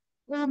as,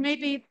 well,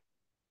 maybe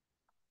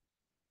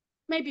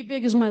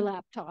big as my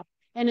laptop.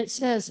 And it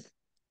says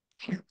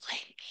Fairplay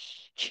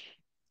Beach.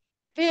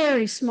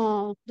 Very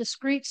small,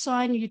 discreet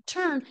sign. You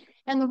turn,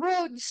 and the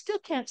road, you still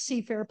can't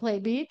see Fairplay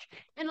Beach.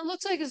 And it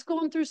looks like it's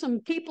going through some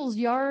people's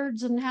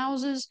yards and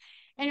houses.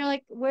 And you're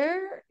like,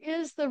 where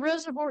is the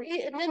reservoir?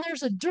 And then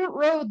there's a dirt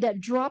road that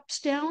drops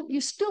down.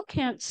 You still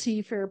can't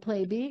see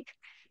Fairplay Beach.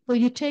 But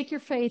you take your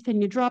faith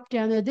and you drop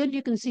down there. Then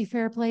you can see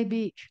Fairplay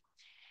Beach.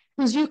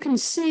 Because you can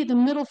see the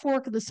middle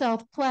fork of the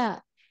South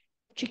Platte.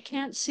 But you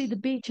can't see the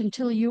beach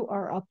until you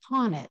are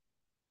upon it.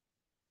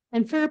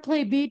 And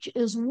Fairplay Beach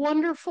is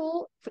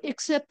wonderful,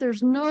 except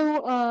there's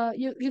no,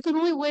 you can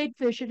only wade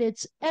fish it.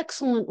 It's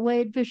excellent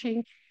wade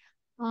fishing.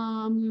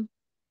 The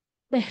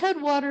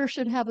headwater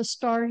should have a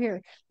star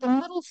here. The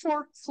middle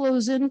fork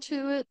flows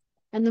into it.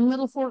 and the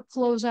Middle Fork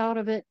flows out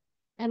of it.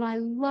 And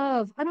I'm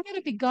going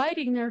to be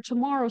guiding there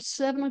tomorrow,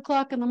 7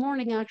 o'clock in the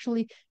morning,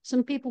 actually.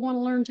 Some people want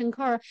to learn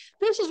Tenkara.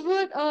 This is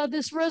what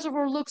this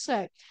reservoir looks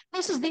like.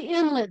 This is the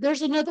inlet.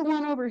 There's another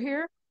one over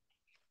here.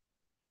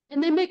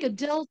 And they make a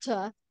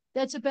delta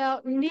that's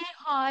about knee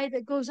high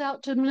that goes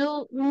out to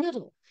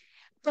middle.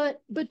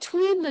 But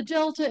between the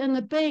delta and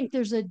the bank,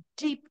 there's a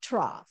deep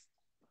trough.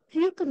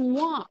 You can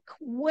walk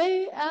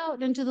way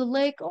out into the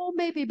lake, oh,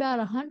 maybe about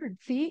 100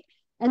 feet.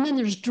 And then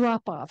there's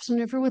drop offs. And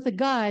if you're with a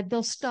guide,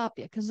 they'll stop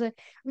you because,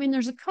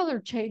 there's a color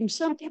change.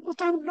 Some people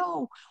don't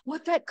know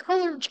what that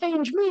color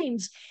change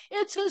means.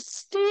 It's a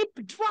steep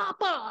drop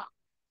off.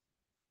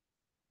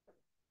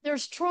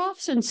 There's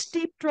troughs and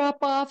steep drop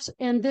offs,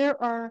 and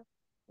there are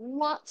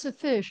lots of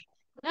fish.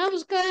 And I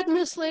was guiding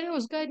this lady, I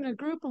was guiding a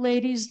group of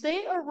ladies.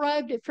 They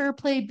arrived at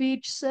Fairplay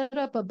Beach, set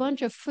up a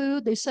bunch of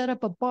food, they set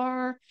up a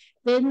bar,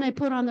 then they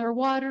put on their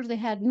water, they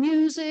had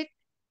music,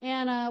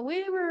 and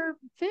we were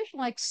fishing,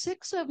 like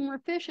 6 of them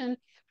were fishing.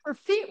 Her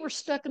feet were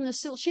stuck in the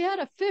silt. She had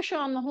a fish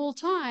on the whole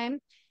time.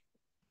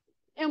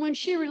 And when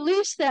she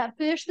released that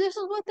fish, this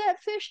is what that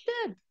fish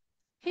did.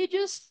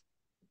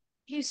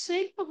 He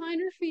sank behind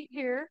her feet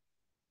here,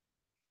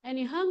 and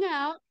he hung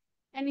out,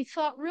 and he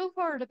thought real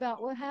hard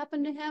about what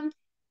happened to him.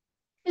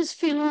 His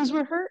feelings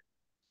were hurt.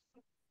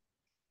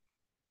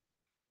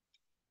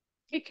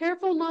 Be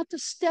careful not to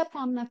step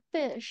on the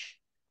fish.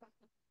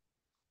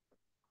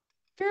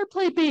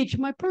 Fairplay Beach,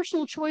 my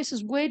personal choice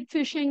is wade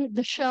fishing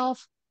the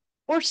shelf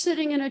or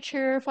sitting in a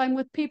chair. If I'm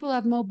with people who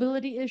have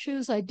mobility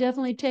issues, I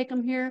definitely take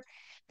them here.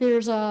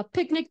 There's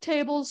picnic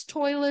tables,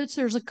 toilets.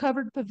 There's a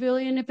covered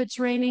pavilion if it's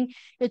raining.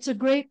 It's a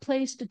great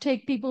place to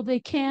take people. They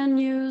can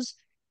use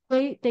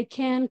bait, they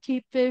can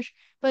keep fish,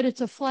 but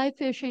it's a fly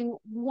fishing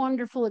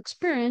wonderful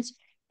experience,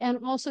 and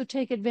also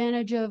take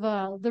advantage of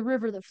the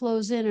river that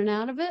flows in and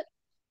out of it.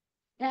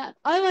 And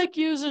I like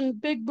using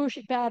big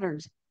bushy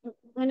patterns.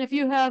 And if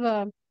you have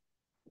a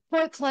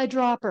point fly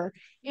dropper,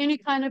 any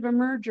kind of a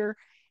merger,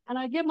 and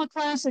I give my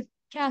class to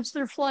cast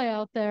their fly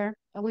out there,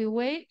 and we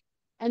wait,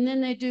 and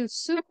then they do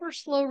super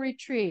slow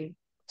retrieve.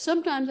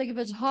 Sometimes, like if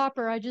it's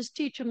hopper, I just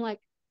teach them like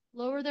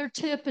lower their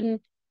tip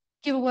and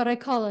give what I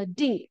call a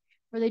dink,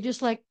 where they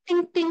just like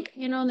dink dink,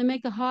 and they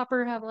make the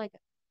hopper have like a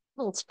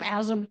little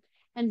spasm,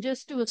 and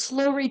just do a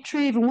slow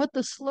retrieve. And what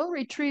the slow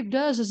retrieve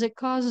does is it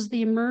causes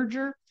the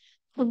emerger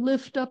to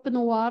lift up in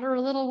the water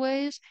a little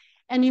ways,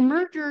 and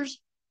emergers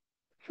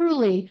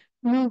truly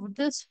move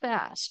this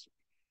fast.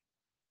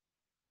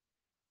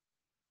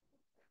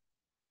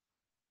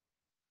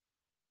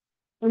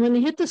 And when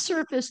they hit the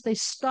surface, they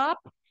stop.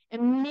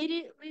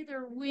 Immediately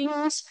their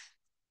wings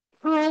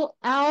curl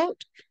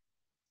out,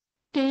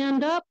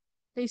 stand up,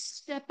 they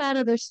step out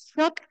of their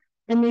truck,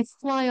 and they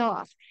fly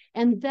off.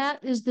 And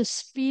that is the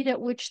speed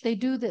at which they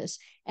do this.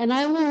 And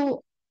I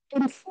will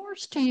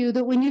enforce to you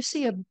that when you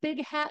see a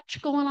big hatch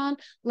going on,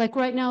 like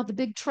right now, the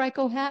big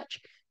trico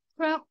hatch,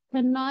 trout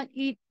cannot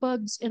eat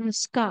bugs in the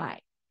sky.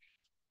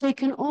 They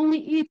can only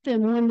eat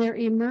them when they're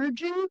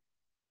emerging,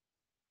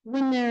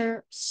 when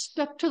they're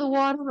stuck to the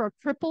water or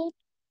crippled,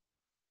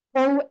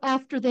 or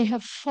after they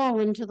have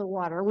fallen to the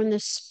water, when the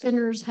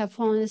spinners have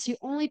fallen. It's the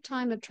only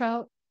time a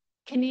trout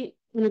can eat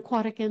an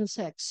aquatic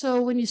insect.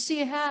 So when you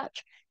see a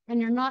hatch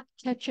and you're not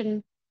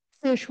catching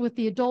fish with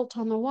the adult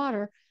on the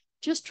water,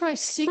 just try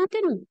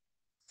sinking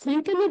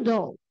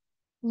adult.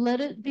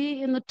 Let it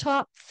be in the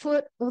top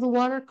foot of the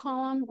water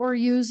column, or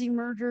use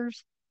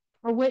emergers,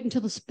 or wait until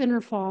the spinner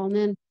fall, and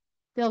then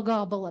they'll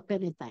gobble up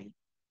anything.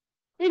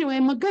 Anyway,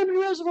 Montgomery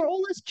Reservoir,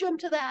 let's jump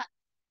to that.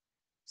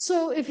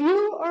 So if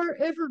you are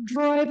ever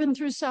driving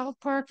through South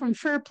Park from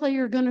Fairplay,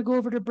 you're going to go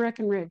over to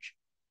Breckenridge.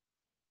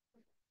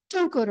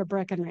 Don't go to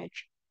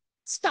Breckenridge.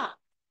 Stop.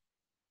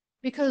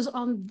 Because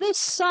on this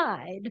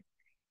side,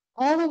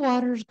 all the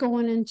water's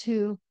going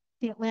into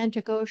the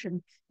Atlantic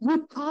Ocean.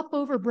 You pop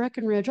over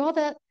Breckenridge, all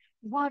that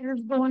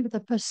water's going to the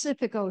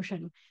Pacific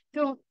Ocean.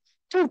 Don't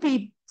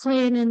be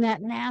playing in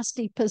that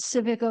nasty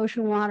Pacific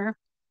Ocean water.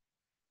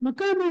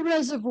 Montgomery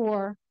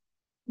Reservoir,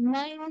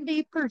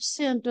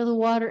 90% of the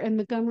water in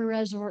Montgomery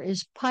Reservoir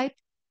is piped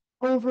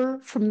over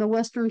from the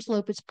western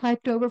slope. It's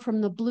piped over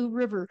from the Blue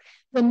River.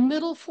 The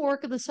middle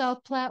fork of the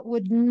South Platte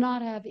would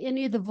not have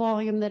any of the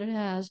volume that it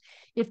has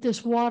if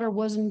this water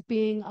wasn't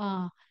being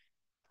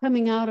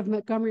coming out of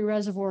Montgomery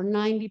Reservoir,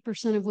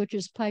 90% of which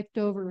is piped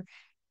over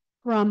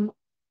from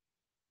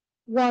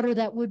water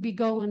that would be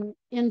going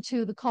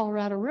into the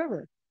Colorado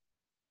River.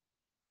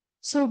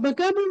 So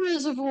Montgomery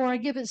Reservoir, I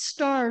give it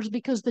stars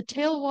because the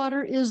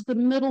tailwater is the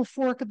middle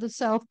fork of the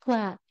South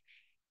Platte.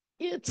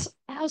 It's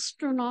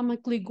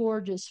astronomically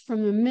gorgeous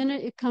from the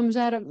minute it comes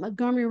out of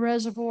Montgomery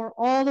Reservoir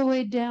all the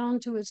way down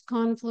to its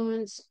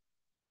confluence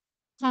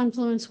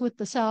with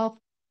the South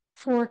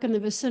Fork in the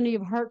vicinity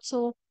of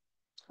Hartselle.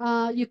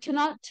 You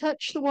cannot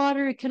touch the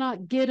water. You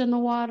cannot get in the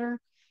water.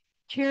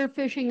 Chair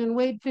fishing and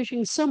wade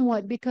fishing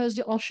somewhat, because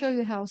I'll show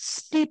you how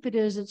steep it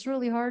is. It's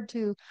really hard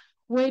to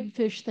wade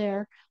fish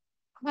there.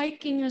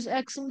 Hiking is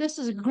excellent. This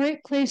is a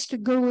great place to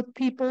go with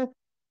people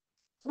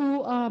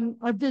who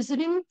are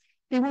visiting,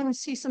 They want to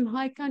see some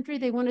high country.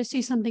 They want to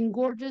see something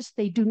gorgeous.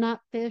 They do not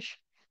fish.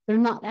 They're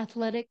not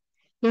athletic.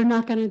 They're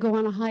not going to go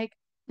on a hike.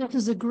 This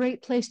is a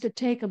great place to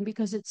take them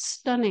because it's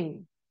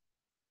stunning.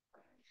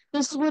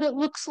 This is what it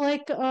looks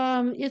like.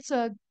 Do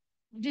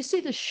you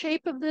see the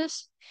shape of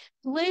this?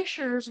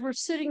 Glaciers were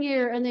sitting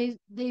here and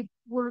they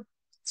were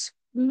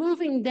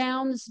moving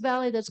down this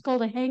valley that's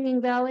called a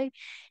hanging valley.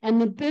 And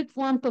the big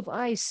lump of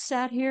ice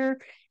sat here.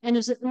 And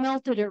as it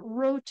melted, it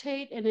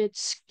rotated and it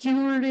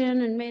skewered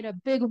in and made a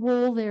big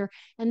hole there.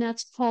 And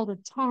that's called a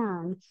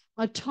tarn.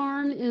 A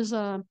tarn is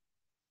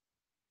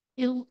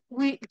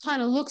it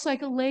kind of looks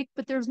like a lake,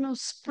 but there's no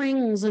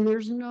springs and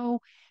there's no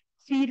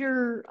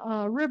feeder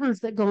rivers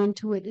that go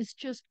into it. It's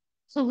just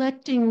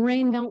collecting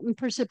rain mountain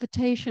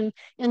precipitation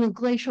in a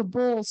glacial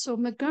bowl. So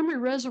Montgomery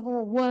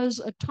Reservoir was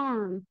a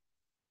tarn.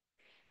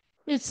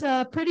 It's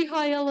a pretty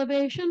high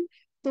elevation.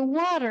 The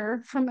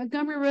water from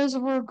Montgomery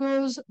Reservoir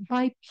goes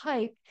by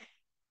pipe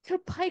to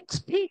Pikes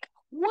Peak.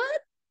 What?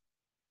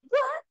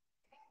 What?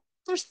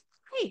 There's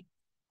pipe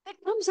that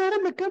comes out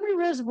of Montgomery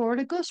Reservoir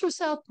and it goes through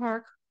South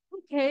Park.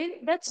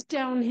 Okay, that's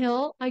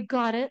downhill. I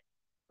got it.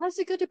 How's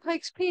it go to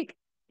Pikes Peak?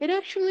 It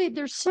actually,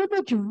 there's so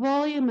much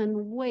volume and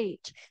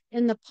weight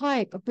in the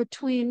pipe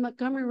between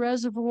Montgomery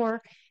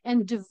Reservoir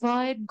and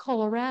Divide,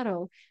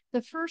 Colorado.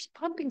 The first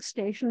pumping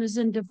station is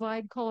in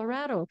Divide,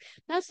 Colorado.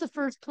 That's the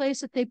first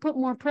place that they put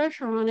more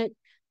pressure on it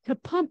to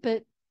pump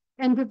it.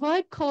 And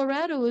Divide,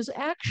 Colorado is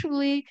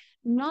actually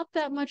not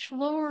that much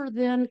lower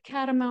than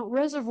Catamount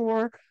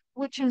Reservoir,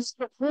 which is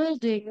the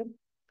holding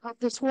of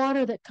this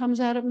water that comes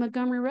out of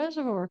Montgomery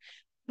Reservoir.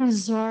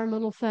 Bizarre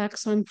little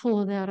facts. I'm full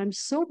of that. I'm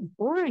so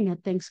boring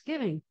at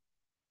Thanksgiving.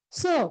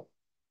 So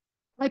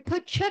I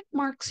put check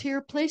marks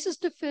here, places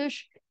to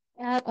fish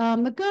at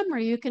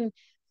Montgomery. You can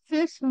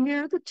fish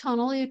near the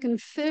tunnel. You can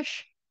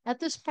fish at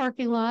this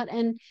parking lot.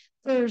 And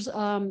there's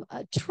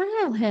a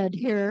trailhead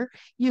here.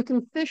 You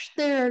can fish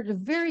there. It's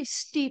very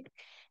steep.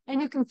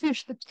 And you can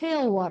fish the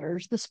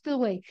tailwaters, the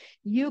spillway.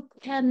 You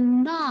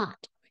cannot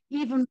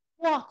even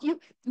walk. You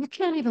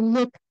can't even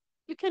look.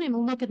 You can't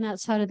even look in that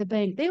side of the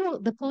bank.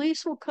 The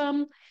police will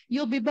come.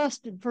 You'll be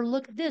busted for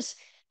look at this.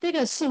 They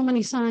got so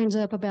many signs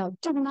up about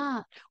do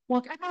not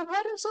walk. I know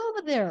what is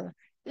over there.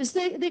 Is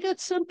they got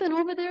something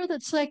over there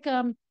that's like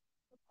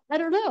I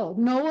don't know,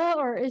 Noah,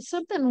 or is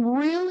something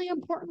really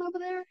important over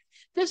there?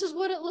 This is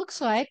what it looks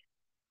like.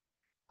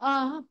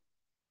 Uh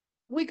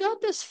we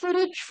got this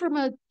footage from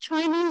a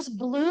Chinese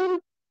balloon.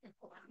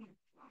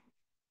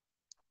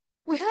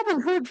 We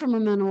haven't heard from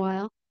him in a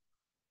while.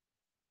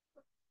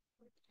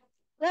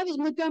 That was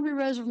Montgomery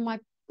Reservoir, my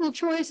little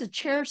choice of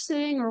chair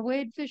sitting or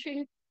wade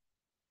fishing.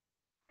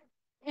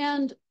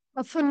 And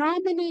a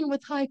phenomenon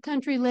with high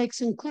country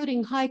lakes,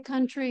 including high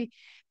country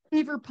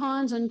beaver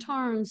ponds and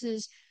tarns,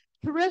 is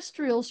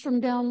terrestrials from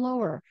down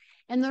lower.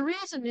 And the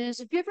reason is,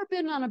 if you've ever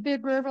been on a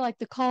big river like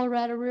the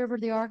Colorado River,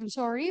 the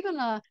Arkansas, or even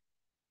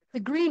the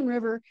Green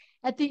River,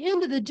 at the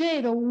end of the day,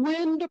 the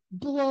wind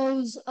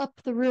blows up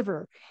the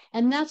river.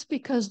 And that's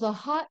because the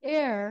hot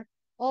air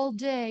all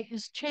day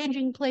is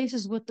changing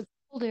places with the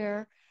cold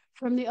air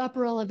from the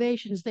upper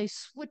elevations. They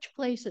switch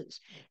places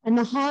and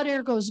the hot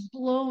air goes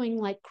blowing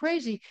like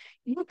crazy.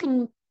 You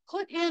can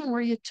put in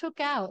where you took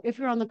out if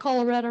you're on the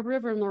Colorado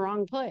River in the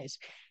wrong place.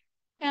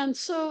 And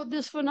so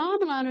this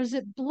phenomenon is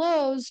it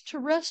blows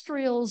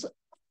terrestrials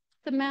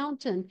the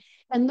mountain.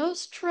 And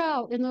those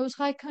trout in those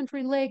high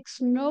country lakes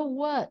know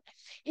what?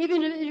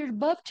 Even if you're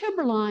above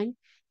timberline,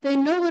 they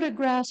know what a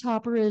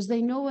grasshopper is.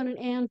 They know what an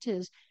ant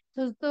is.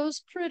 Because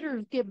those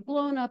critters get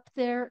blown up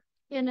there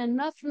in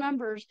enough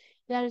numbers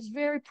that it's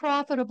very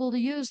profitable to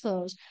use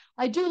those.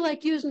 I do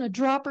like using a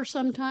dropper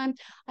sometimes.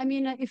 I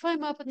mean, if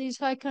I'm up in these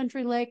high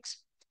country lakes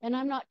and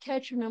I'm not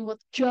catching them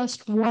with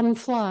just one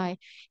fly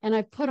and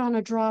I put on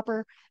a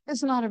dropper,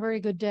 it's not a very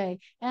good day.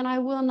 And I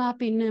will not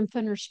be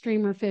nymphing or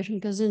streamer fishing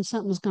because then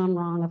something's gone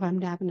wrong if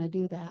I'm having to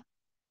do that.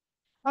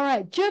 All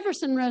right,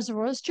 Jefferson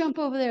Reservoir. Let's jump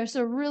over there. It's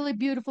a really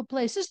beautiful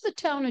place. This is the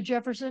town of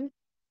Jefferson.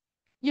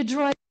 You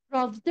drive,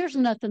 well, there's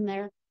nothing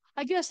there.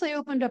 I guess they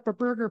opened up a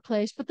burger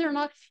place, but they're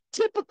not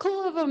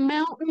typical of a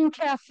mountain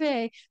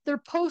cafe. They're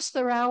post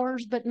their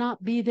hours, but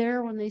not be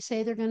there when they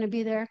say they're going to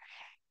be there.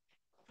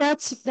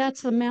 That's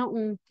the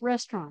mountain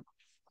restaurant.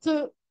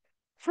 So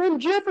from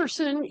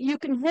Jefferson, you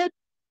can head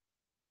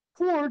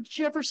towards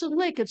Jefferson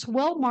Lake. It's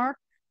well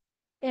marked,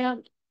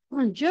 and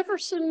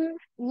Jefferson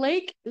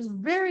Lake is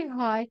very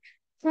high,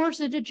 pours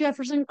into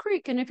Jefferson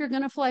Creek. And if you're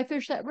going to fly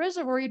fish that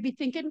reservoir, you'd be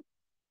thinking,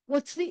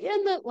 what's the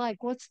inlet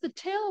like? What's the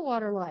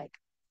tailwater like?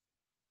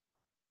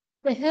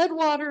 The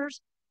headwaters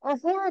are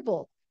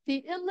horrible. The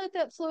inlet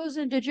that flows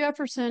into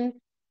Jefferson,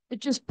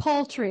 it's just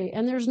paltry,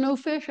 and there's no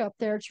fish up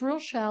there. It's real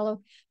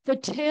shallow. The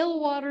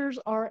tailwaters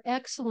are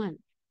excellent.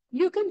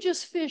 You can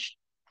just fish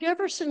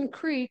Jefferson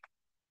Creek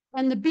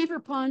and the beaver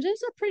ponds.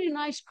 It's a pretty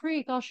nice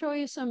creek. I'll show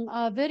you some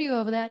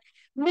video of that.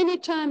 Many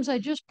times I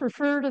just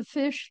prefer to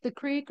fish the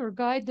creek or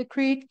guide the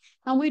creek,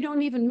 and we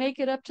don't even make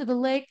it up to the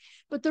lake.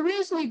 But the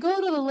reason we go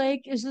to the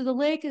lake is that the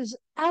lake is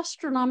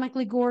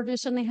astronomically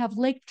gorgeous and they have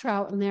lake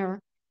trout in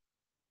there.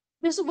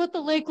 This is what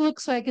the lake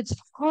looks like. It's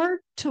hard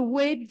to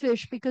wade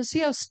fish because see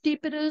how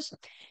steep it is?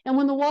 And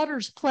when the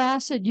water's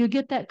placid, you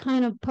get that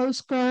kind of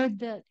postcard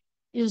that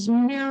is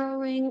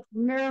mirroring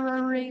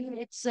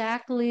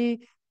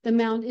exactly the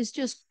mountain. It's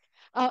just,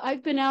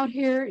 I've been out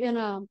here in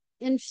a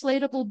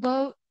inflatable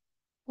boat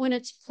when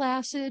it's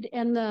placid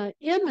and the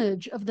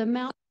image of the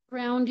mountain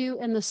around you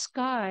and the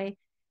sky,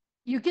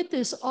 you get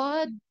this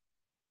odd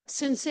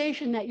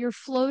sensation that you're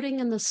floating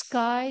in the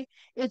sky.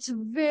 It's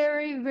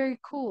very, very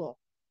cool.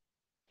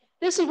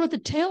 This is what the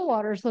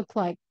tailwaters look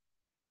like.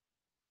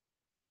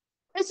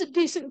 It's a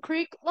decent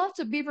creek, lots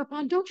of beaver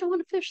pond. Don't you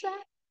want to fish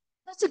that?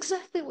 That's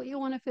exactly what you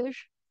want to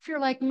fish. If you're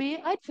like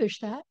me, I'd fish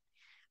that.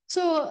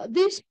 So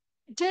these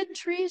dead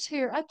trees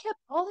here, I kept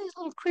all these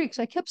little creeks.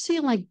 I kept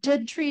seeing like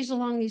dead trees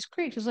along these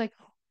creeks. It's like,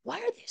 why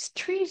are these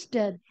trees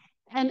dead?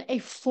 And a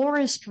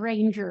forest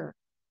ranger,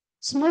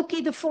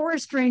 Smokey the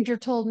forest ranger,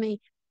 told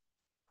me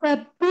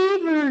the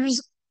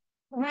beavers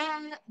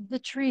run the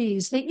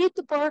trees. They eat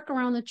the bark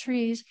around the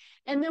trees.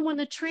 And then when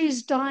the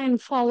trees die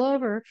and fall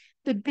over,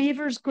 the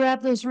beavers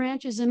grab those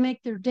branches and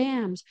make their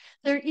dams.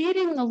 They're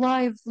eating the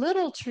live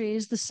little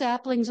trees, the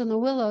saplings and the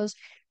willows,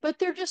 but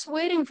they're just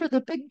waiting for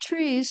the big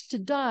trees to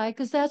die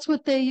because that's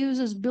what they use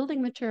as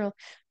building material.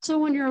 So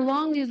when you're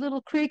along these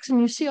little creeks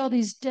and you see all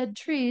these dead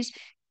trees,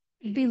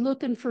 you'd be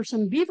looking for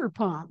some beaver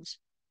ponds.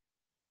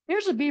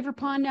 Here's a beaver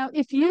pond. Now,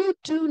 if you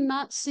do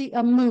not see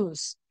a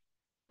moose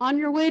on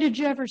your way to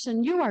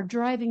Jefferson, you are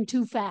driving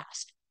too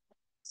fast.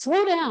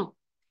 Slow down.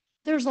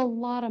 There's a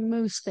lot of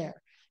moose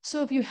there.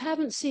 So if you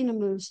haven't seen a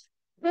moose,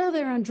 go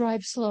there and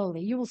drive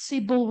slowly. You will see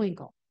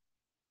bullwinkle.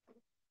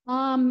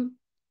 Um,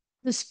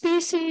 the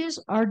species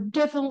are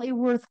definitely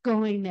worth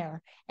going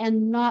there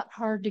and not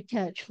hard to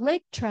catch.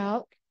 Lake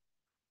trout,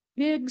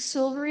 big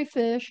silvery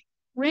fish,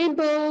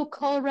 rainbow,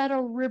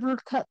 Colorado River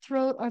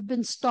cutthroat. I've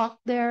been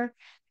stocked there.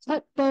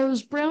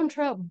 Cutbows, brown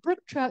trout, brook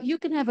trout. You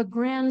can have a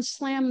grand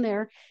slam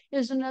there.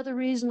 Is another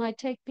reason I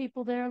take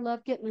people there.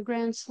 Love getting a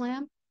grand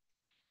slam.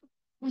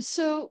 And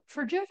so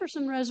for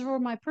Jefferson Reservoir,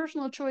 my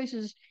personal choice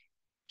is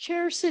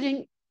chair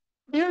sitting.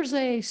 There's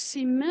a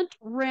cement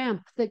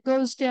ramp that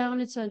goes down.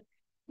 It's a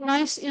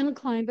nice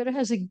incline, but it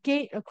has a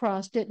gate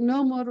across it,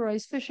 no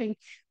motorized fishing.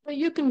 But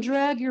you can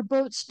drag your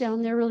boats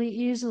down there really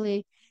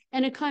easily,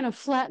 and it kind of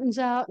flattens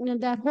out. And then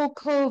that whole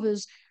cove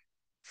is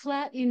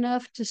flat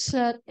enough to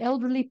set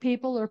elderly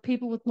people or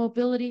people with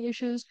mobility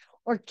issues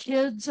or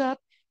kids up.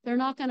 They're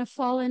not going to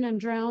fall in and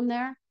drown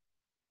there.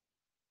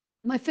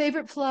 My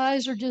favorite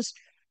flies are just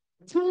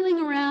tooling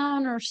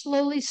around or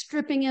slowly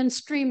stripping in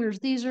streamers.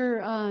 These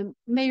are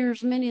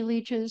Mayer's mini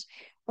leeches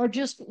or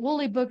just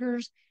woolly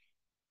boogers.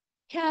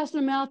 Casting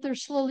them out there,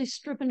 slowly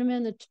stripping them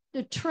in.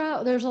 The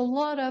trout, there's a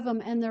lot of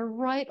them, and they're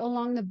right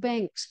along the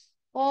banks,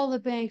 all the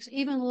banks,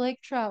 even the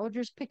lake trout. We're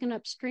just picking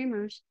up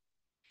streamers.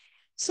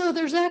 So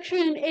there's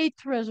actually an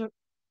eighth reservoir,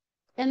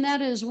 and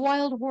that is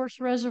Wild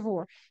Horse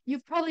Reservoir.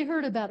 You've probably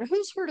heard about it.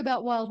 Who's heard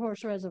about Wild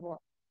Horse Reservoir?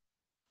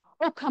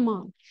 Oh, come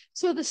on.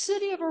 So the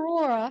city of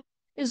Aurora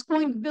is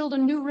going to build a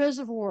new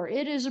reservoir.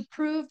 It is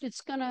approved.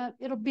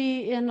 It'll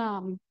be in,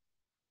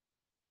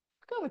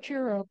 what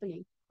year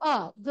opening?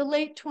 The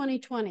late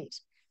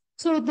 2020s.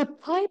 So the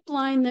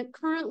pipeline that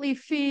currently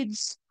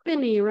feeds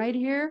Spinney right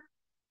here,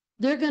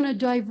 they're going to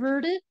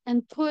divert it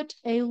and put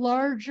a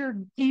larger,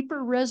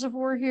 deeper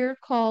reservoir here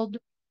called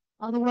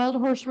the Wild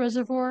Horse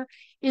Reservoir.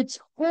 It's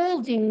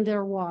holding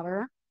their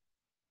water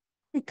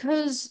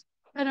because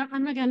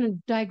I'm not going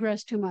to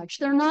digress too much.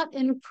 They're not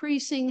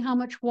increasing how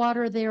much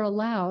water they're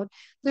allowed.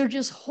 They're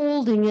just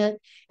holding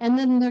it, and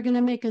then they're going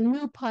to make a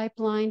new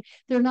pipeline.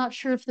 They're not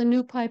sure if the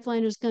new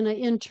pipeline is going to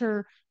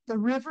enter the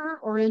river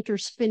or enter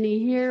Spinney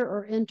here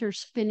or enter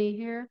Spinney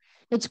here.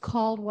 It's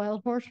called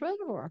Wild Horse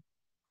Reservoir.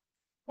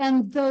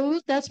 And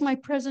that's my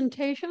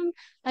presentation.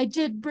 I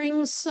did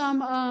bring some,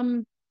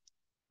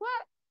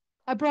 what?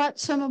 I brought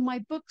some of my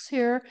books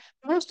here.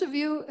 Most of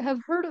you have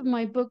heard of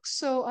my books,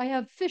 so I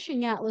have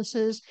fishing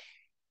atlases.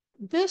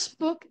 This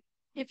book,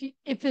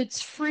 if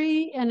it's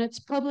free and it's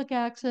public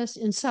access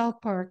in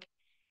South Park,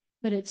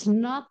 but it's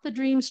not the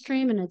Dream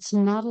Stream and it's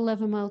not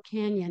 11 Mile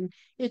Canyon,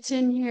 it's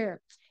in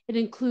here. It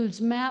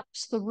includes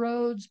maps, the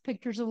roads,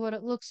 pictures of what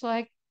it looks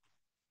like.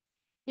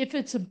 If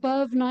it's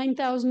above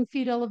 9,000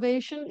 feet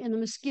elevation in the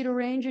Mosquito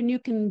Range and you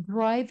can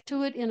drive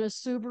to it in a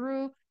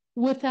Subaru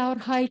without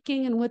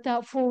hiking and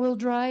without four-wheel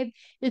drive,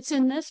 it's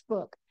in this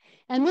book.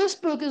 And this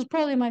book is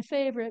probably my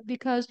favorite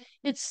because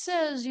it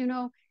says,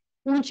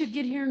 once you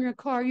get here in your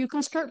car, you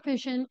can start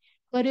fishing,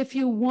 but if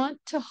you want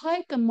to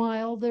hike a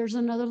mile, there's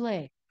another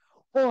lake.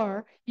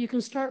 Or you can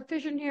start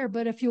fishing here,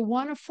 but if you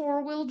want a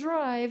four-wheel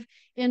drive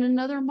in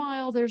another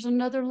mile, there's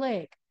another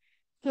lake.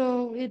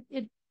 So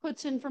it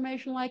puts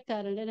information like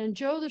that in it. And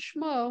Joe the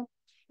Schmo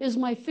is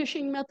my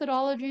fishing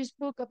methodologies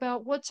book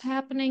about what's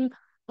happening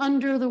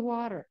under the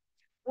water,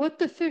 what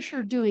the fish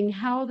are doing,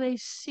 how they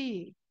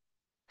see,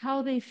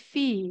 how they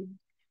feed,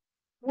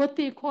 what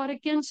the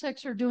aquatic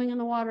insects are doing in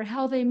the water,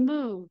 how they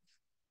move,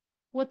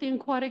 what the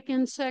aquatic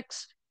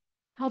insects,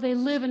 how they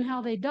live and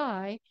how they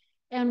die.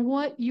 and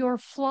what your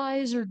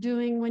flies are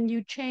doing when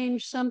you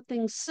change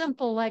something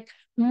simple like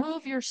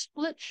move your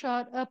split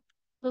shot up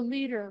the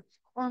leader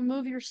or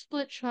move your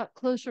split shot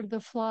closer to the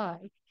fly.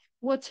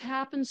 What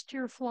happens to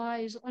your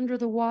flies under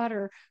the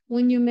water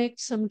when you make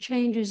some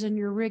changes in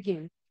your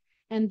rigging.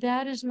 And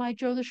that is my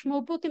Joe the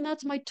Schmo book, and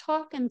that's my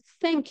talk, and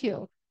thank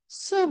you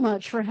so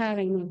much for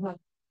having me.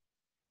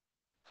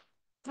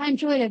 I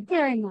enjoyed it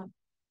very much.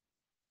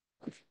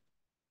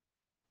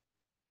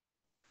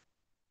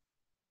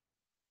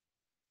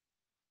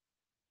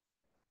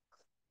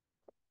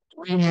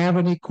 Do you have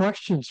any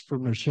questions for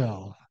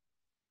Michelle?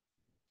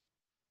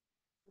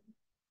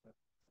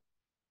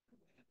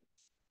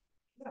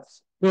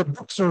 Yes. The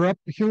books are up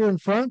here in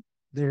front.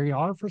 They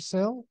are for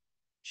sale.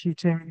 She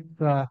takes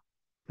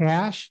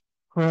cash,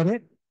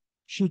 credit.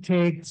 She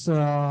takes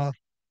Bitcoin.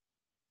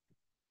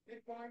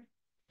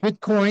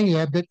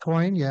 Yeah,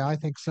 Bitcoin. Yeah, I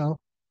think so.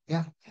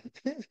 Yeah.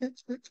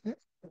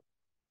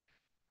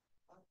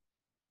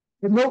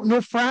 But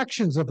no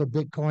fractions of a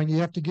Bitcoin. You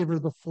have to give her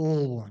the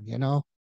full one, you know?